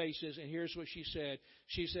our faces, and here's what she said.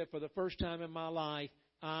 She said, for the first time in my life,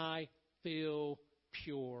 I feel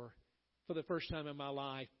pure. For the first time in my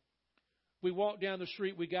life. We walked down the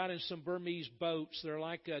street. We got in some Burmese boats. They're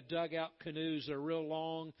like dugout canoes. They're real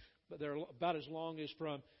long, but they're about as long as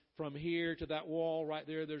from here to that wall right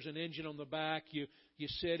there. There's an engine on the back. You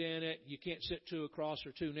sit in it. You can't sit two across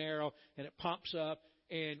or too narrow, and it pops up.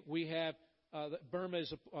 And we have Burma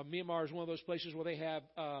is Myanmar is one of those places where they have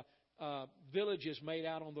villages made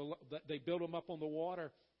out on they build them up on the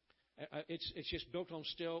water. It's just built on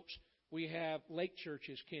stilts. We have lake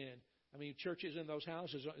churches, Ken. I mean, churches in those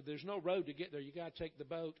houses, there's no road to get there. You got to take the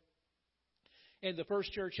boat. And the first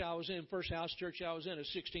house church I was in, a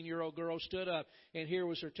 16-year-old girl stood up, and here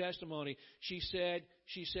was her testimony. She said,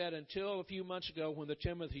 until a few months ago when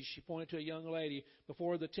she pointed to a young lady,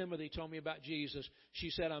 before the Timothy told me about Jesus, she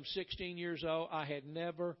said, I'm 16 years old. I had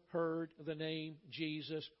never heard the name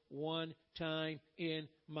Jesus one time in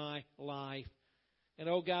my life. An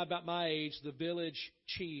old guy about my age, the village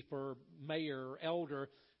chief or mayor or elder,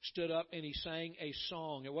 stood up and he sang a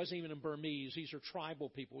song. It wasn't even in Burmese. These are tribal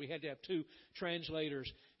people. We had to have two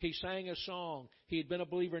translators. He sang a song. He had been a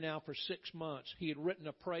believer now for 6 months. He had written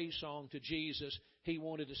a praise song to Jesus. He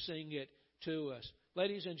wanted to sing it to us.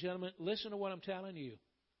 Ladies and gentlemen, listen to what I'm telling you.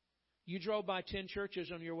 You drove by 10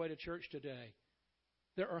 churches on your way to church today.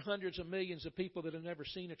 There are hundreds of millions of people that have never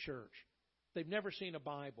seen a church. They've never seen a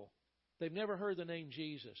Bible. They've never heard the name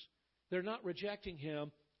Jesus. They're not rejecting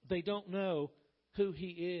Him. They don't know who He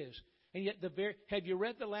is. And yet, have you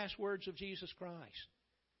read the last words of Jesus Christ?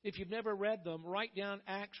 If you've never read them, write down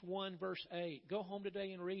Acts 1, verse 8. Go home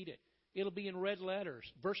today and read it. It'll be in red letters.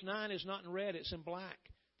 Verse 9 is not in red, it's in black.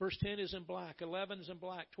 Verse 10 is in black. 11 is in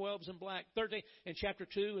black. 12 is in black. 13 and chapter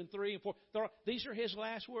 2 and 3 and 4. These are His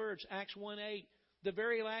last words, Acts 1, 8. The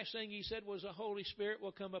very last thing He said was the Holy Spirit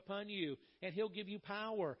will come upon you, and He'll give you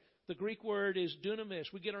power. The Greek word is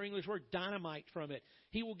dunamis. We get our English word dynamite from it.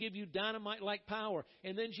 He will give you dynamite-like power.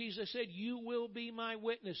 And then Jesus said, you will be my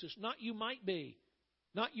witnesses. Not you might be.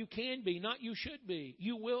 Not you can be. Not you should be.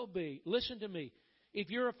 You will be. Listen to me.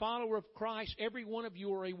 If you're a follower of Christ, every one of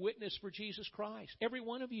you are a witness for Jesus Christ. Every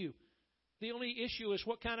one of you. The only issue is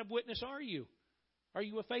what kind of witness are you? Are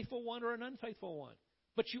you a faithful one or an unfaithful one?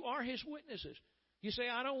 But you are His witnesses. You say,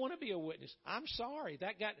 I don't want to be a witness. I'm sorry.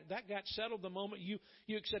 That got settled the moment you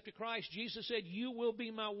accepted Christ. Jesus said, you will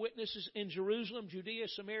be my witnesses in Jerusalem, Judea,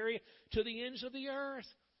 Samaria, to the ends of the earth.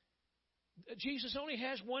 Jesus only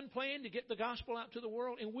has one plan to get the gospel out to the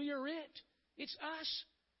world, and we are it. It's us.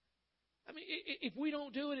 I mean, if we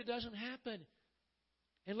don't do it, it doesn't happen.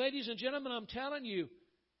 And ladies and gentlemen, I'm telling you,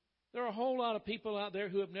 there are a whole lot of people out there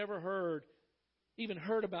who have never even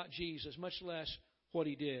heard about Jesus, much less what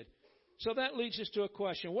He did. So that leads us to a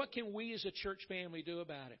question. What can we as a church family do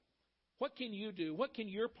about it? What can you do? What can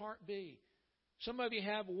your part be? Some of you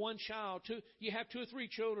have one child. You have 2 or 3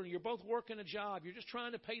 children. You're both working a job. You're just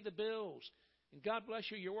trying to pay the bills. And God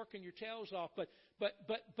bless you, you're working your tails off. But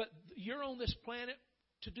you're on this planet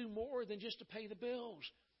to do more than just to pay the bills.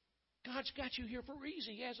 God's got you here for a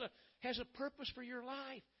reason. He has a purpose for your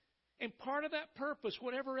life. And part of that purpose,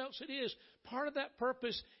 whatever else it is, part of that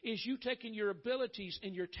purpose is you taking your abilities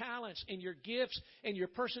and your talents and your gifts and your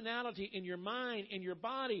personality and your mind and your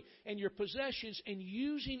body and your possessions and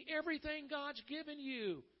using everything God's given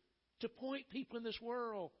you to point people in this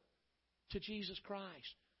world to Jesus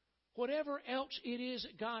Christ. Whatever else it is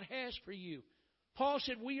that God has for you. Paul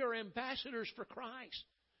said we are ambassadors for Christ.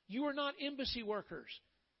 You are not embassy workers.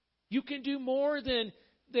 You can do more than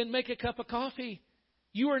make a cup of coffee.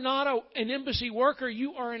 You are not an embassy worker.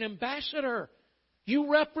 You are an ambassador.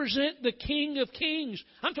 You represent the King of Kings.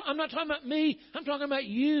 I'm not talking about me. I'm talking about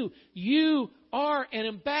you. You are an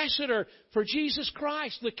ambassador for Jesus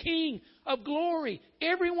Christ, the King of glory.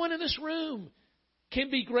 Everyone in this room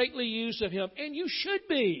can be greatly used of Him, and you should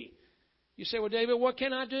be. You say, well, David, what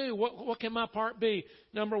can I do? What can my part be?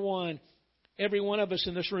 Number one, every one of us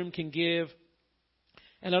in this room can give.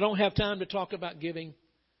 And I don't have time to talk about giving.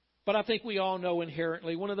 But I think we all know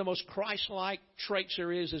inherently one of the most Christ-like traits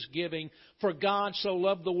there is giving. For God so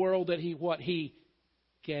loved the world that He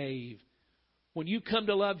gave. When you come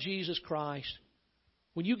to love Jesus Christ,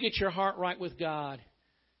 when you get your heart right with God,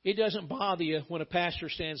 it doesn't bother you when a pastor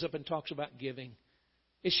stands up and talks about giving.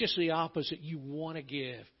 It's just the opposite. You want to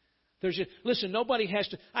give. Listen, nobody has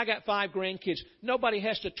to. I got 5 grandkids. Nobody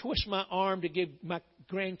has to twist my arm to give my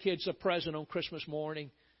grandkids a present on Christmas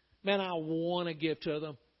morning, man, I want to give to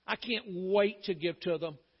them. I can't wait to give to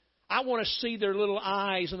them. I want to see their little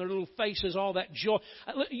eyes and their little faces, all that joy.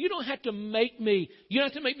 You don't have to make me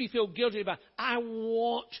feel guilty about it. I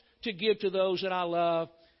want to give to those that I love.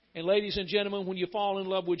 And ladies and gentlemen, when you fall in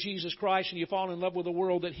love with Jesus Christ and you fall in love with the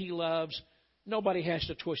world that He loves, nobody has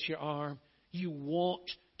to twist your arm. You want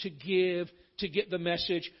to give to get the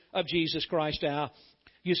message of Jesus Christ out.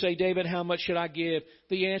 You say, David, how much should I give?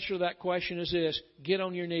 The answer to that question is this: get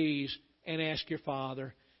on your knees and ask your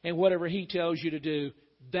Father. And whatever He tells you to do,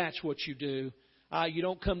 that's what you do. You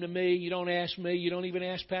don't come to me. You don't ask me. You don't even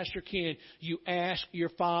ask Pastor Ken. You ask your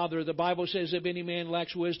Father. The Bible says if any man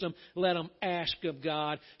lacks wisdom, let him ask of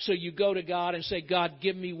God. So you go to God and say, God,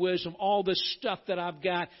 give me wisdom. All this stuff that I've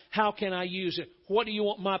got, how can I use it? What do you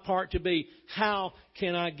want my part to be? How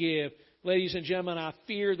can I give? Ladies and gentlemen, I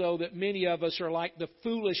fear, though, that many of us are like the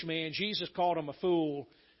foolish man. Jesus called him a fool.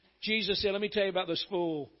 Jesus said, let me tell you about this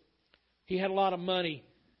fool. He had a lot of money.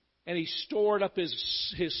 And he stored up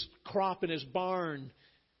his crop in his barn.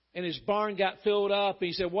 And his barn got filled up. And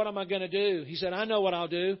he said, what am I going to do? He said, I know what I'll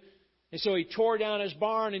do. And so he tore down his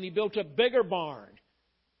barn and he built a bigger barn.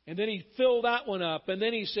 And then he filled that one up. And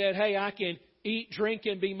then he said, hey, I can eat, drink,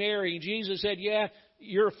 and be merry. And Jesus said, yeah,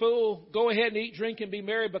 you're a fool. Go ahead and eat, drink, and be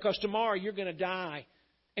merry, because tomorrow you're going to die.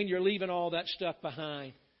 And you're leaving all that stuff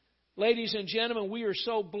behind. Ladies and gentlemen, we are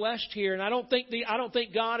so blessed here, and I don't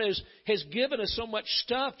think God has given us so much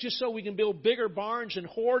stuff just so we can build bigger barns and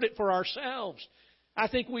hoard it for ourselves. I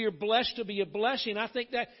think we are blessed to be a blessing. I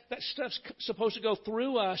think that stuff's supposed to go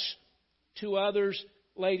through us to others,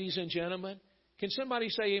 ladies and gentlemen. Can somebody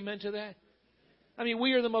say amen to that? I mean,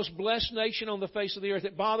 we are the most blessed nation on the face of the earth.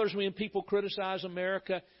 It bothers me when people criticize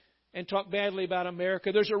America and talk badly about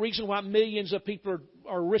America. There's a reason why millions of people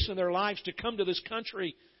are risking their lives to come to this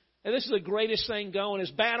country. And this is the greatest thing going.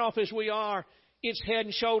 As bad off as we are, it's head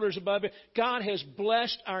and shoulders above it. God has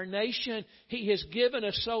blessed our nation. He has given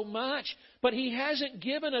us so much. But He hasn't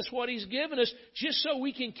given us what He's given us just so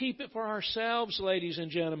we can keep it for ourselves, ladies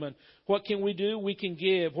and gentlemen. What can we do? We can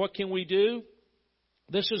give. What can we do?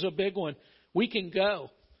 This is a big one. We can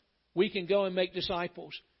go. We can go and make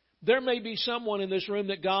disciples. There may be someone in this room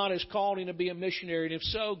that God has called in to be a missionary. And if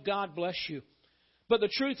so, God bless you. But the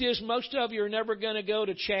truth is, most of you are never going to go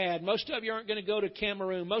to Chad. Most of you aren't going to go to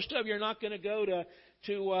Cameroon. Most of you are not going to go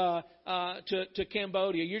to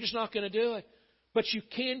Cambodia. You're just not going to do it. But you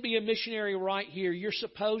can be a missionary right here. You're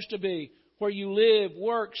supposed to be. Where you live,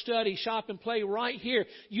 work, study, shop, and play right here.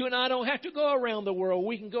 You and I don't have to go around the world.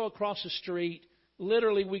 We can go across the street.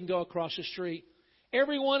 Literally, we can go across the street.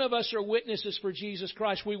 Every one of us are witnesses for Jesus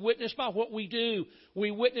Christ. We witness by what we do.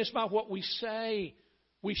 We witness by what we say.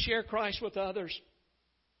 We share Christ with others.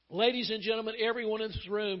 Ladies and gentlemen, everyone in this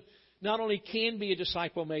room not only can be a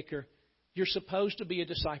disciple maker, you're supposed to be a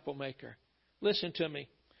disciple maker. Listen to me.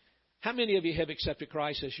 How many of you have accepted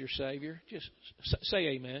Christ as your Savior? Just say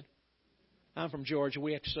amen. I'm from Georgia.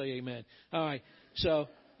 We have to say amen. All right. So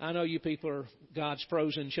I know you people are God's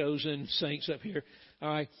frozen, chosen saints up here. All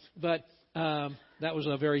right. But that was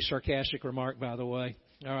a very sarcastic remark, by the way.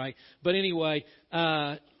 All right. But anyway,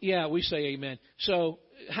 yeah, we say amen. So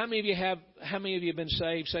how many of you have been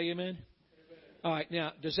saved? Say amen. All right.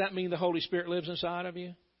 Now, does that mean the Holy Spirit lives inside of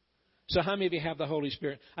you? So how many of you have the Holy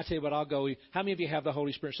Spirit? I tell you what, I'll go. How many of you have the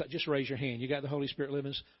Holy Spirit? Just raise your hand. You got the Holy Spirit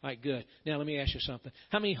living? All right, good. Now let me ask you something.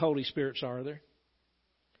 How many Holy Spirits are there?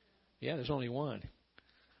 Yeah, there's only one.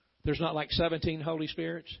 There's not like 17 Holy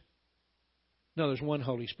Spirits? No, there's one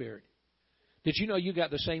Holy Spirit. Did you know you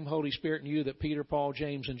got the same Holy Spirit in you that Peter, Paul,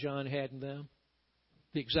 James, and John had in them?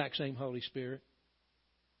 The exact same Holy Spirit.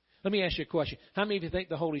 Let me ask you a question. How many of you think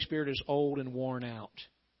the Holy Spirit is old and worn out?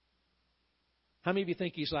 How many of you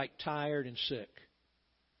think He's like tired and sick?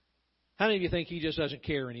 How many of you think He just doesn't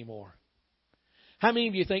care anymore? How many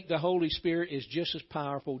of you think the Holy Spirit is just as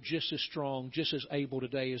powerful, just as strong, just as able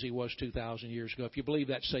today as He was 2,000 years ago? If you believe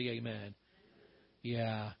that, say amen.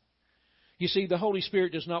 Yeah. You see, the Holy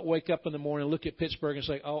Spirit does not wake up in the morning and look at Pittsburgh and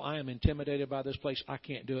say, oh, I am intimidated by this place. I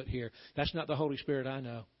can't do it here. That's not the Holy Spirit I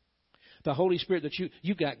know. The Holy Spirit that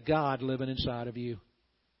you got God living inside of you.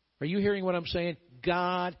 Are you hearing what I'm saying?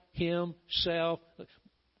 God Himself.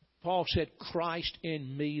 Paul said, Christ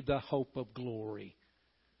in me, the hope of glory.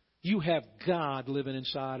 You have God living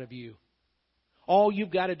inside of you. All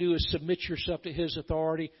you've got to do is submit yourself to His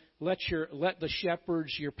authority. Let the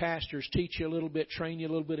shepherds, your pastors, teach you a little bit, train you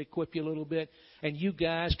a little bit, equip you a little bit, and you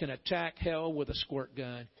guys can attack hell with a squirt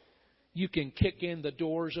gun. You can kick in the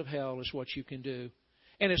doors of hell is what you can do.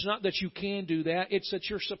 And it's not that you can do that, it's that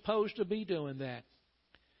you're supposed to be doing that.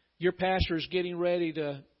 Your pastor is getting ready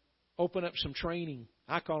to open up some training.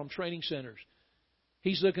 I call them training centers.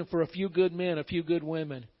 He's looking for a few good men, a few good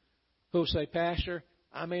women who will say, Pastor,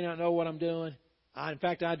 I may not know what I'm doing. In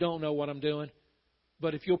fact, I don't know what I'm doing.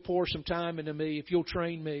 But if you'll pour some time into me, if you'll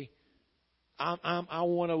train me, I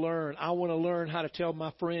want to learn. I want to learn how to tell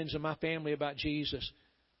my friends and my family about Jesus.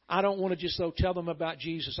 I don't want to just tell them about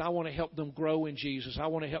Jesus. I want to help them grow in Jesus. I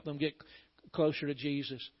want to help them get closer to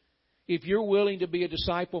Jesus. If you're willing to be a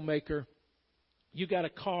disciple maker, you got a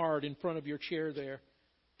card in front of your chair there.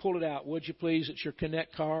 Pull it out, would you please? It's your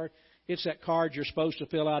Connect card. It's that card you're supposed to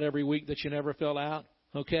fill out every week that you never fill out.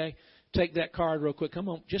 Okay? Take that card real quick. Come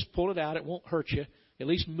on, just pull it out. It won't hurt you. At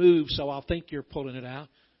least move so I'll think you're pulling it out.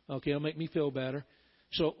 Okay, it'll make me feel better.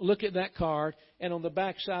 So look at that card, and on the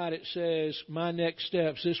back side it says, my next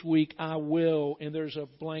steps this week I will, and there's a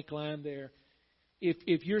blank line there.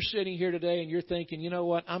 If you're sitting here today and you're thinking, you know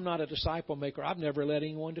what, I'm not a disciple maker. I've never led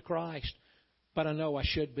anyone to Christ, but I know I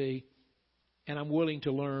should be, and I'm willing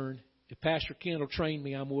to learn. If Pastor Ken will train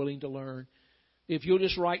me, I'm willing to learn. If you'll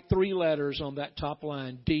just write 3 letters on that top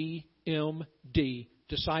line, DMD,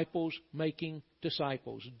 Disciples Making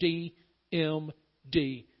Disciples,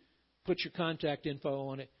 DMD. Put your contact info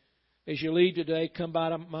on it. As you leave today, come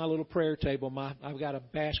by my little prayer table. I've got a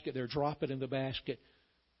basket there. Drop it in the basket.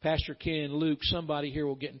 Pastor Ken, Luke, somebody here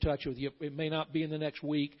will get in touch with you. It may not be in the next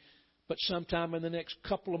week, but sometime in the next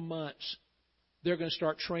couple of months, they're going to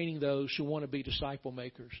start training those who want to be disciple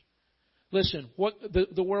makers. Listen,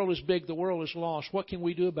 the world is big. The world is lost. What can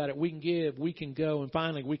we do about it? We can give. We can go. And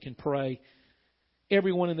finally, we can pray.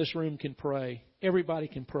 Everyone in this room can pray. Everybody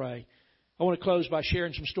can pray. I want to close by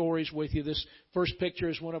sharing some stories with you. This first picture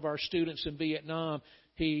is one of our students in Vietnam.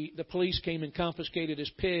 The police came and confiscated his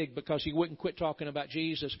pig because he wouldn't quit talking about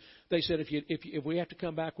Jesus. They said, if we have to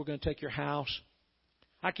come back, we're going to take your house.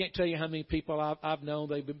 I can't tell you how many people I've known.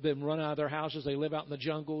 They've been run out of their houses. They live out in the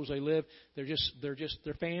jungles. They're just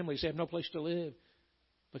their families. They have no place to live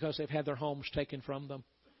because they've had their homes taken from them.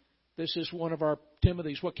 This is one of our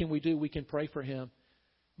Timothys. What can we do? We can pray for him.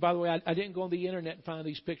 By the way, I didn't go on the internet and find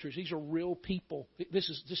these pictures. These are real people. This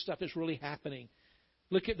stuff is really happening.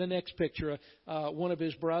 Look at the next picture. One of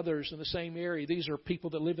his brothers in the same area. These are people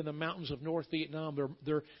that live in the mountains of North Vietnam.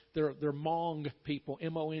 They're Hmong people,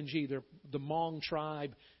 M-O-N-G. They're the Hmong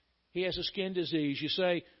tribe. He has a skin disease. You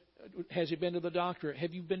say, has he been to the doctor?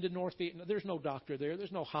 Have you been to North Vietnam? There's no doctor there.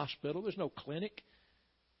 There's no hospital. There's no clinic.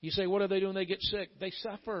 You say, what do they do when they get sick? They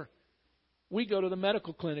suffer. We go to the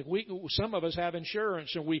medical clinic. Some of us have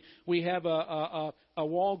insurance, and we have a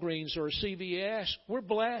Walgreens or a CVS. We're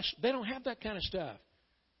blessed. They don't have that kind of stuff.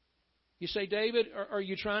 You say, David, are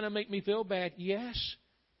you trying to make me feel bad? Yes,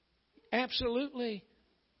 absolutely.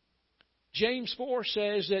 James 4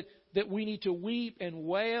 says that we need to weep and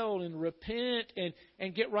wail and repent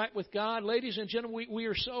and get right with God. Ladies and gentlemen,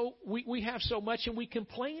 we have so much, and we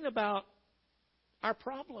complain about our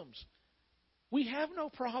problems. We have no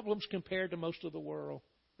problems compared to most of the world,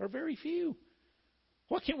 or very few.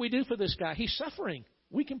 What can we do for this guy? He's suffering.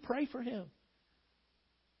 We can pray for him.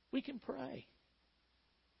 We can pray.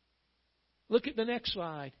 Look at the next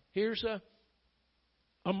slide. Here's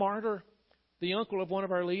a martyr, the uncle of one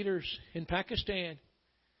of our leaders in Pakistan.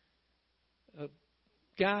 A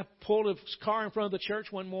guy pulled his car in front of the church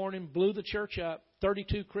one morning, blew the church up,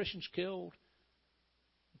 32 Christians killed,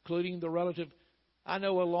 including the relative. I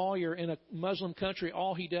know a lawyer in a Muslim country.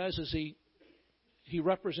 All he does is he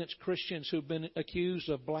represents Christians who've been accused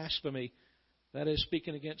of blasphemy, that is,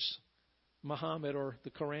 speaking against Muhammad or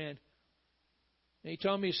the Quran. And he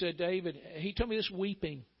told me, he said, David, he told me this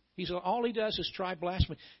weeping. He said, all he does is try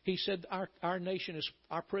blasphemy. He said, our nation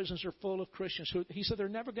our prisons are full of Christians. He said, they're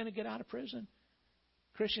never going to get out of prison.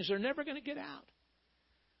 Christians are never going to get out.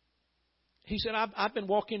 He said, I've been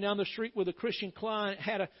walking down the street with a Christian client,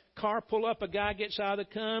 had a car pull up, a guy gets out of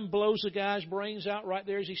the car, blows the guy's brains out right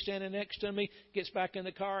there as he's standing next to me, gets back in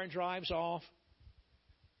the car and drives off.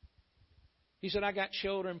 He said, I got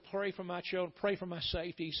children, pray for my children, pray for my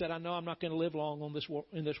safety. He said, I know I'm not going to live long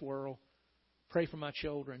in this world. Pray for my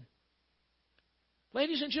children.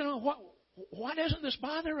 Ladies and gentlemen, why doesn't this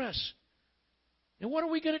bother us? And what are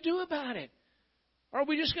we going to do about it? Are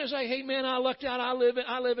we just going to say, hey, man, I lucked out. I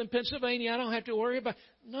live in Pennsylvania. I don't have to worry about it.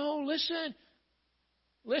 No, listen.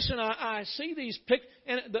 Listen, I see these pictures,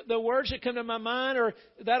 and the words that come to my mind are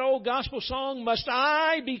that old gospel song, must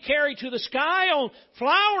I be carried to the sky on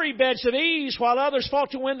flowery beds of ease while others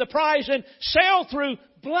fought to win the prize and sail through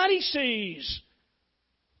bloody seas?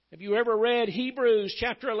 Have you ever read Hebrews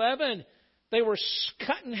chapter 11? They were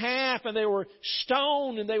cut in half, and they were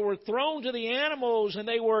stoned, and they were thrown to the animals, and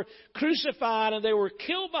they were crucified, and they were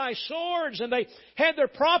killed by swords, and they had their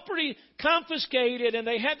property confiscated, and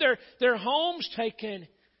they had their homes taken.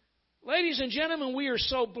 Ladies and gentlemen, we are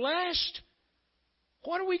so blessed.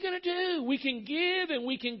 What are we going to do? We can give, and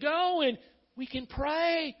we can go, and we can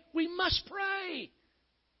pray. We must pray.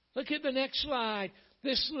 Look at the next slide.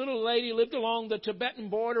 This little lady lived along the Tibetan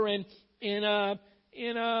border, and in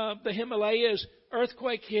the Himalayas.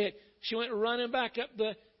 Earthquake hit. She went running back up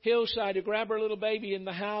the hillside to grab her little baby in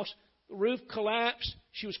the house. The roof collapsed.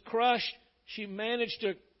 She was crushed. She managed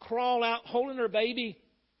to crawl out holding her baby.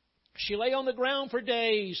 She lay on the ground for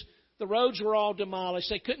days. The roads were all demolished.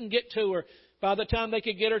 They couldn't get to her. By the time they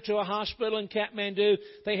could get her to a hospital in Kathmandu,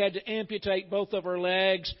 they had to amputate both of her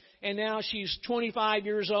legs. And now she's 25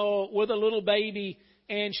 years old with a little baby.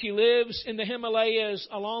 And she lives in the Himalayas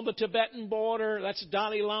along the Tibetan border. That's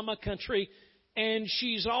Dalai Lama country. And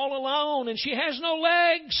she's all alone. And she has no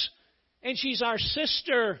legs. And she's our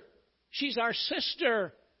sister. She's our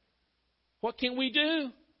sister. What can we do?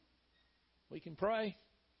 We can pray.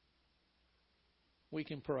 We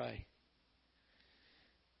can pray.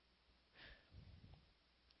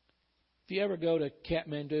 If you ever go to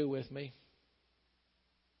Kathmandu with me,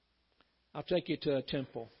 I'll take you to a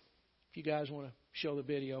temple. If you guys want to show the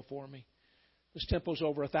video for me. This temple's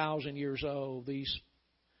over 1,000 years old. These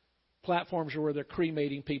platforms are where they're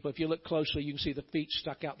cremating people. If you look closely, you can see the feet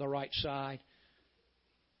stuck out the right side.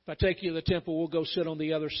 If I take you to the temple, we'll go sit on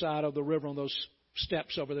the other side of the river on those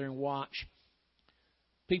steps over there and watch.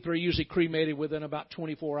 People are usually cremated within about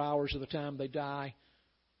 24 hours of the time they die.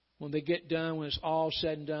 When they get done, when it's all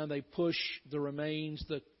said and done, they push the remains,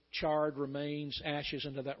 the charred remains, ashes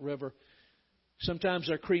into that river. Sometimes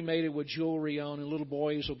they're cremated with jewelry on, and little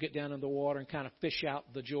boys will get down in the water and kind of fish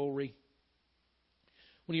out the jewelry.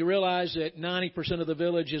 When you realize that 90% of the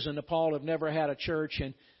villages in Nepal have never had a church,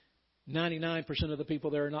 and 99% of the people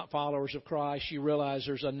there are not followers of Christ, you realize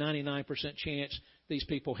there's a 99% chance these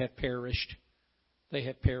people have perished. They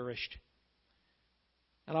have perished.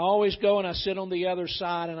 And I always go and I sit on the other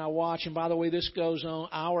side and I watch. And by the way, this goes on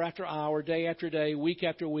hour after hour, day after day, week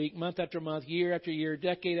after week, month after month, year after year,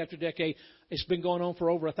 decade after decade. It's been going on for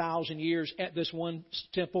over 1,000 years at this one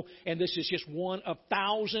temple. And this is just one of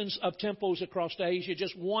thousands of temples across Asia.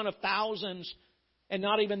 Just one of thousands. And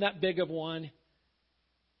not even that big of one.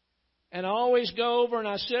 And I always go over and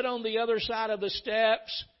I sit on the other side of the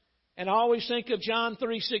steps. And I always think of John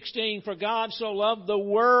 3:16, for God so loved the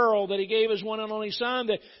world that He gave His one and only Son,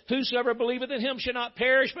 that whosoever believeth in Him should not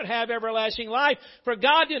perish but have everlasting life. For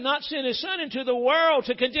God did not send His Son into the world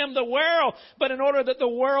to condemn the world, but in order that the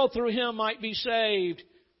world through Him might be saved.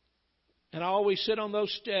 And I always sit on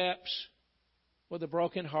those steps with a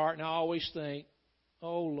broken heart, and I always think,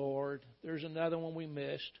 oh Lord, there's another one we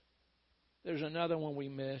missed. There's another one we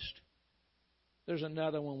missed. There's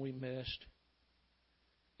another one we missed.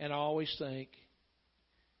 And I always think,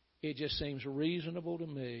 it just seems reasonable to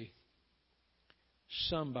me,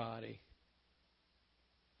 somebody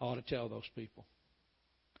ought to tell those people.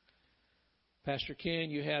 Pastor Ken,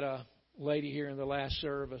 you had a lady here in the last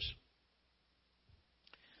service.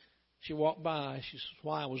 She walked by. She said,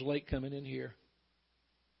 why I was late coming in here.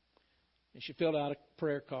 And she filled out a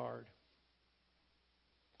prayer card.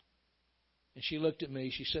 And she looked at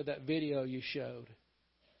me. She said, that video you showed.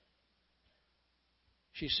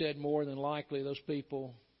 She said, more than likely, those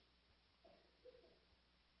people,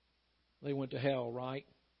 they went to hell, right?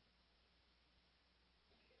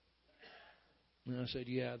 And I said,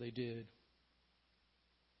 yeah, they did.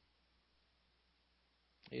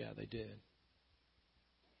 Yeah, they did.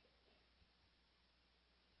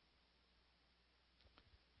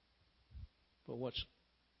 But what's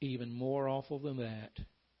even more awful than that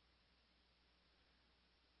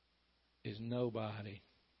is nobody,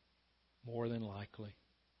 more than likely,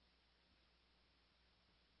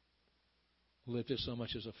 lifted so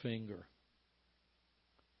much as a finger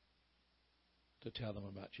to tell them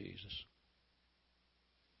about Jesus.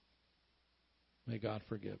 May God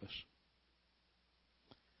forgive us.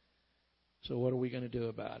 So what are we going to do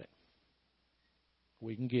about it?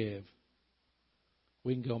 We can give.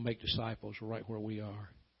 We can go make disciples right where we are.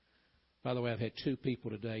 By the way, I've had 2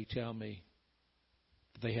 people today tell me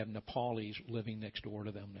that they have Nepalis living next door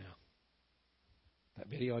to them now. That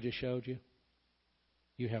video I just showed you,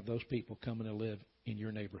 you have those people coming to live in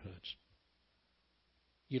your neighborhoods.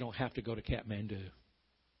 You don't have to go to Kathmandu.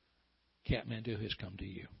 Kathmandu has come to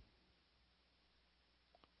you.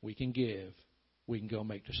 We can give. We can go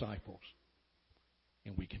make disciples.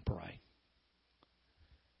 And we can pray.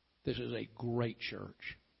 This is a great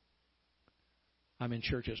church. I'm in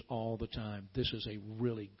churches all the time. This is a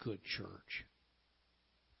really good church.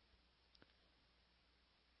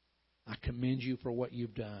 I commend you for what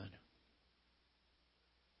you've done.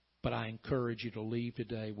 But I encourage you to leave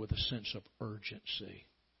today with a sense of urgency.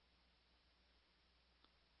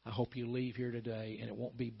 I hope you leave here today, and it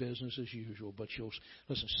won't be business as usual, but you'll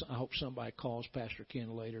listen. I hope somebody calls Pastor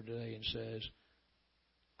Ken later today and says,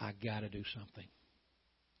 I got to do something.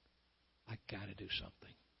 I got to do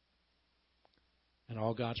something. And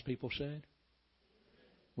all God's people said,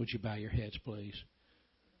 would you bow your heads, please?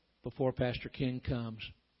 Before Pastor Ken comes,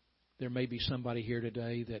 there may be somebody here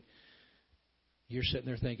today that you're sitting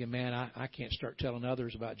there thinking, man, I can't start telling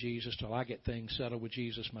others about Jesus till I get things settled with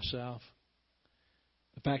Jesus myself.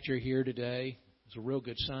 The fact you're here today is a real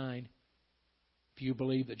good sign. If you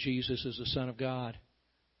believe that Jesus is the Son of God,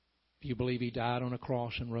 if you believe He died on a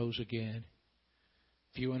cross and rose again,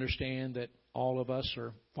 if you understand that all of us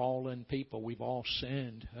are fallen people, we've all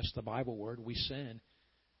sinned. That's the Bible word. We sin.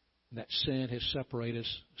 And that sin has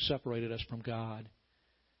separated us from God.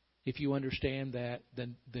 If you understand that,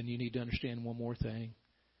 then you need to understand one more thing.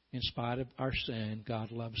 In spite of our sin,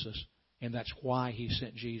 God loves us. And that's why He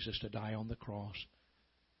sent Jesus to die on the cross.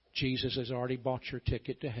 Jesus has already bought your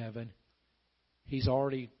ticket to heaven. He's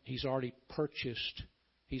already purchased.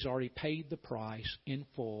 He's already paid the price in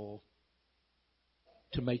full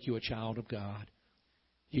to make you a child of God.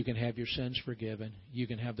 You can have your sins forgiven. You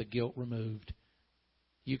can have the guilt removed.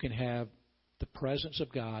 You can have the presence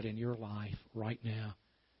of God in your life right now.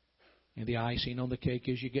 And the icing on the cake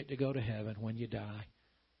is you get to go to heaven when you die.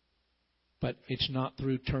 But it's not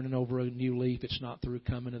through turning over a new leaf. It's not through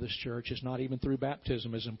coming to this church. It's not even through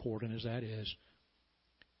baptism, as important as that is.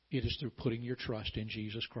 It is through putting your trust in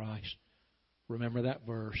Jesus Christ. Remember that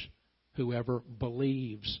verse. Whoever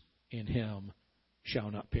believes in Him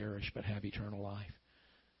shall not perish but have eternal life.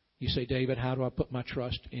 You say, David, how do I put my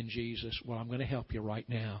trust in Jesus? Well, I'm going to help you right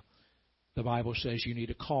now. The Bible says you need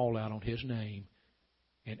to call out on His name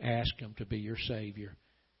and ask Him to be your Savior.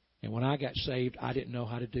 And when I got saved, I didn't know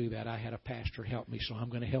how to do that. I had a pastor help me, so I'm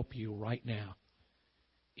going to help you right now.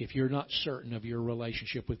 If you're not certain of your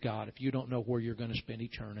relationship with God, if you don't know where you're going to spend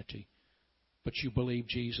eternity, but you believe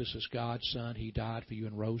Jesus is God's Son, He died for you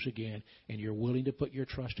and rose again, and you're willing to put your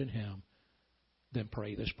trust in Him, then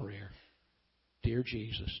pray this prayer. Dear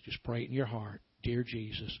Jesus, just pray it in your heart. Dear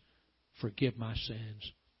Jesus, forgive my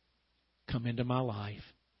sins. Come into my life.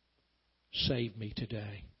 Save me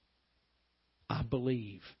today. I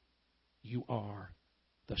believe You are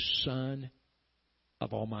the Son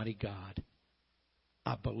of Almighty God.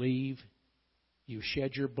 I believe You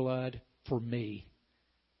shed Your blood for me.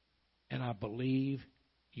 And I believe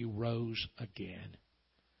You rose again.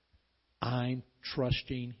 I'm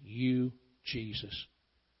trusting You, Jesus,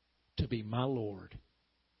 to be my Lord,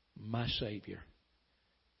 my Savior.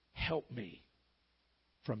 Help me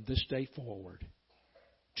from this day forward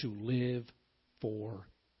to live for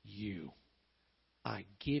You. I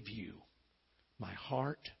give You my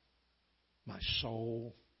heart, my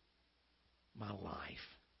soul, my life.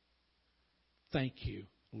 Thank You,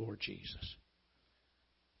 Lord Jesus.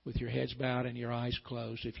 With your heads bowed and your eyes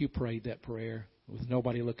closed, if you prayed that prayer with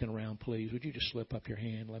nobody looking around, please, would you just slip up your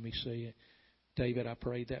hand? Let me see it. David, I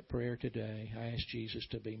prayed that prayer today. I asked Jesus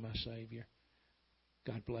to be my Savior.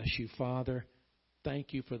 God bless you, Father.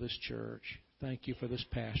 Thank You for this church. Thank You for this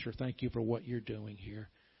pastor. Thank You for what You're doing here.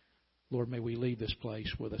 Lord, may we leave this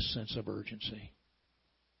place with a sense of urgency.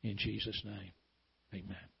 In Jesus' name,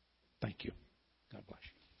 amen. Thank you. God bless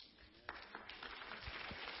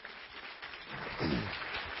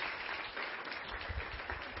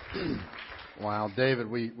you. Wow, David,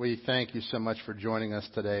 we thank you so much for joining us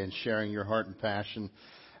today and sharing your heart and passion.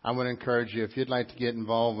 I want to encourage you, if you'd like to get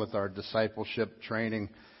involved with our discipleship training,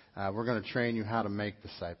 we're going to train you how to make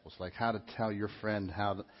disciples, like how to tell your friend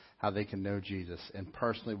how they can know Jesus and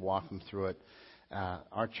personally walk them through it.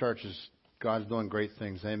 Our church God's doing great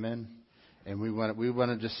things, amen? And we want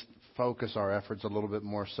to just focus our efforts a little bit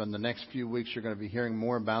more. So in the next few weeks, you're going to be hearing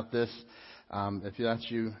more about this. If that's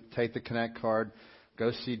you, take the Connect card.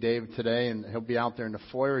 Go see Dave today, and he'll be out there in the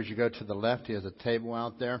foyer. As you go to the left, he has a table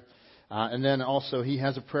out there. And then also, he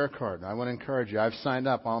has a prayer card. I want to encourage you. I've signed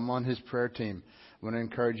up. I'm on his prayer team. I want to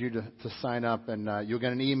encourage you to sign up, and you'll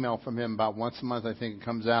get an email from him about once a month. I think it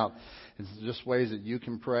comes out. It's just ways that you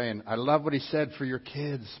can pray. And I love what he said for your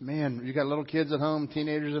kids. Man, you got little kids at home,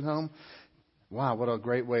 teenagers at home. Wow, what a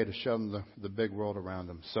great way to show them the big world around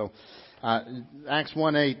them. So, Acts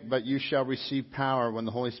 1:8, but you shall receive power when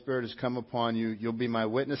the Holy Spirit has come upon you. You'll be my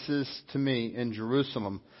witnesses to me in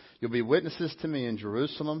Jerusalem. You'll be witnesses to me in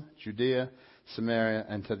Jerusalem, Judea, Samaria,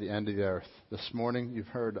 and to the end of the earth. This morning, you've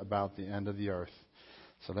heard about the end of the earth.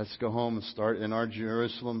 So let's go home and start in our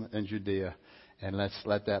Jerusalem and Judea. And let's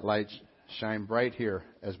let that light shine bright here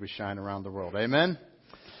as we shine around the world. Amen?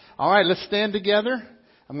 All right, let's stand together.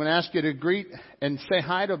 I'm going to ask you to greet and say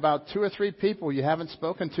hi to about 2 or 3 people you haven't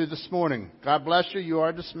spoken to this morning. God bless you. You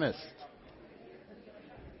are dismissed.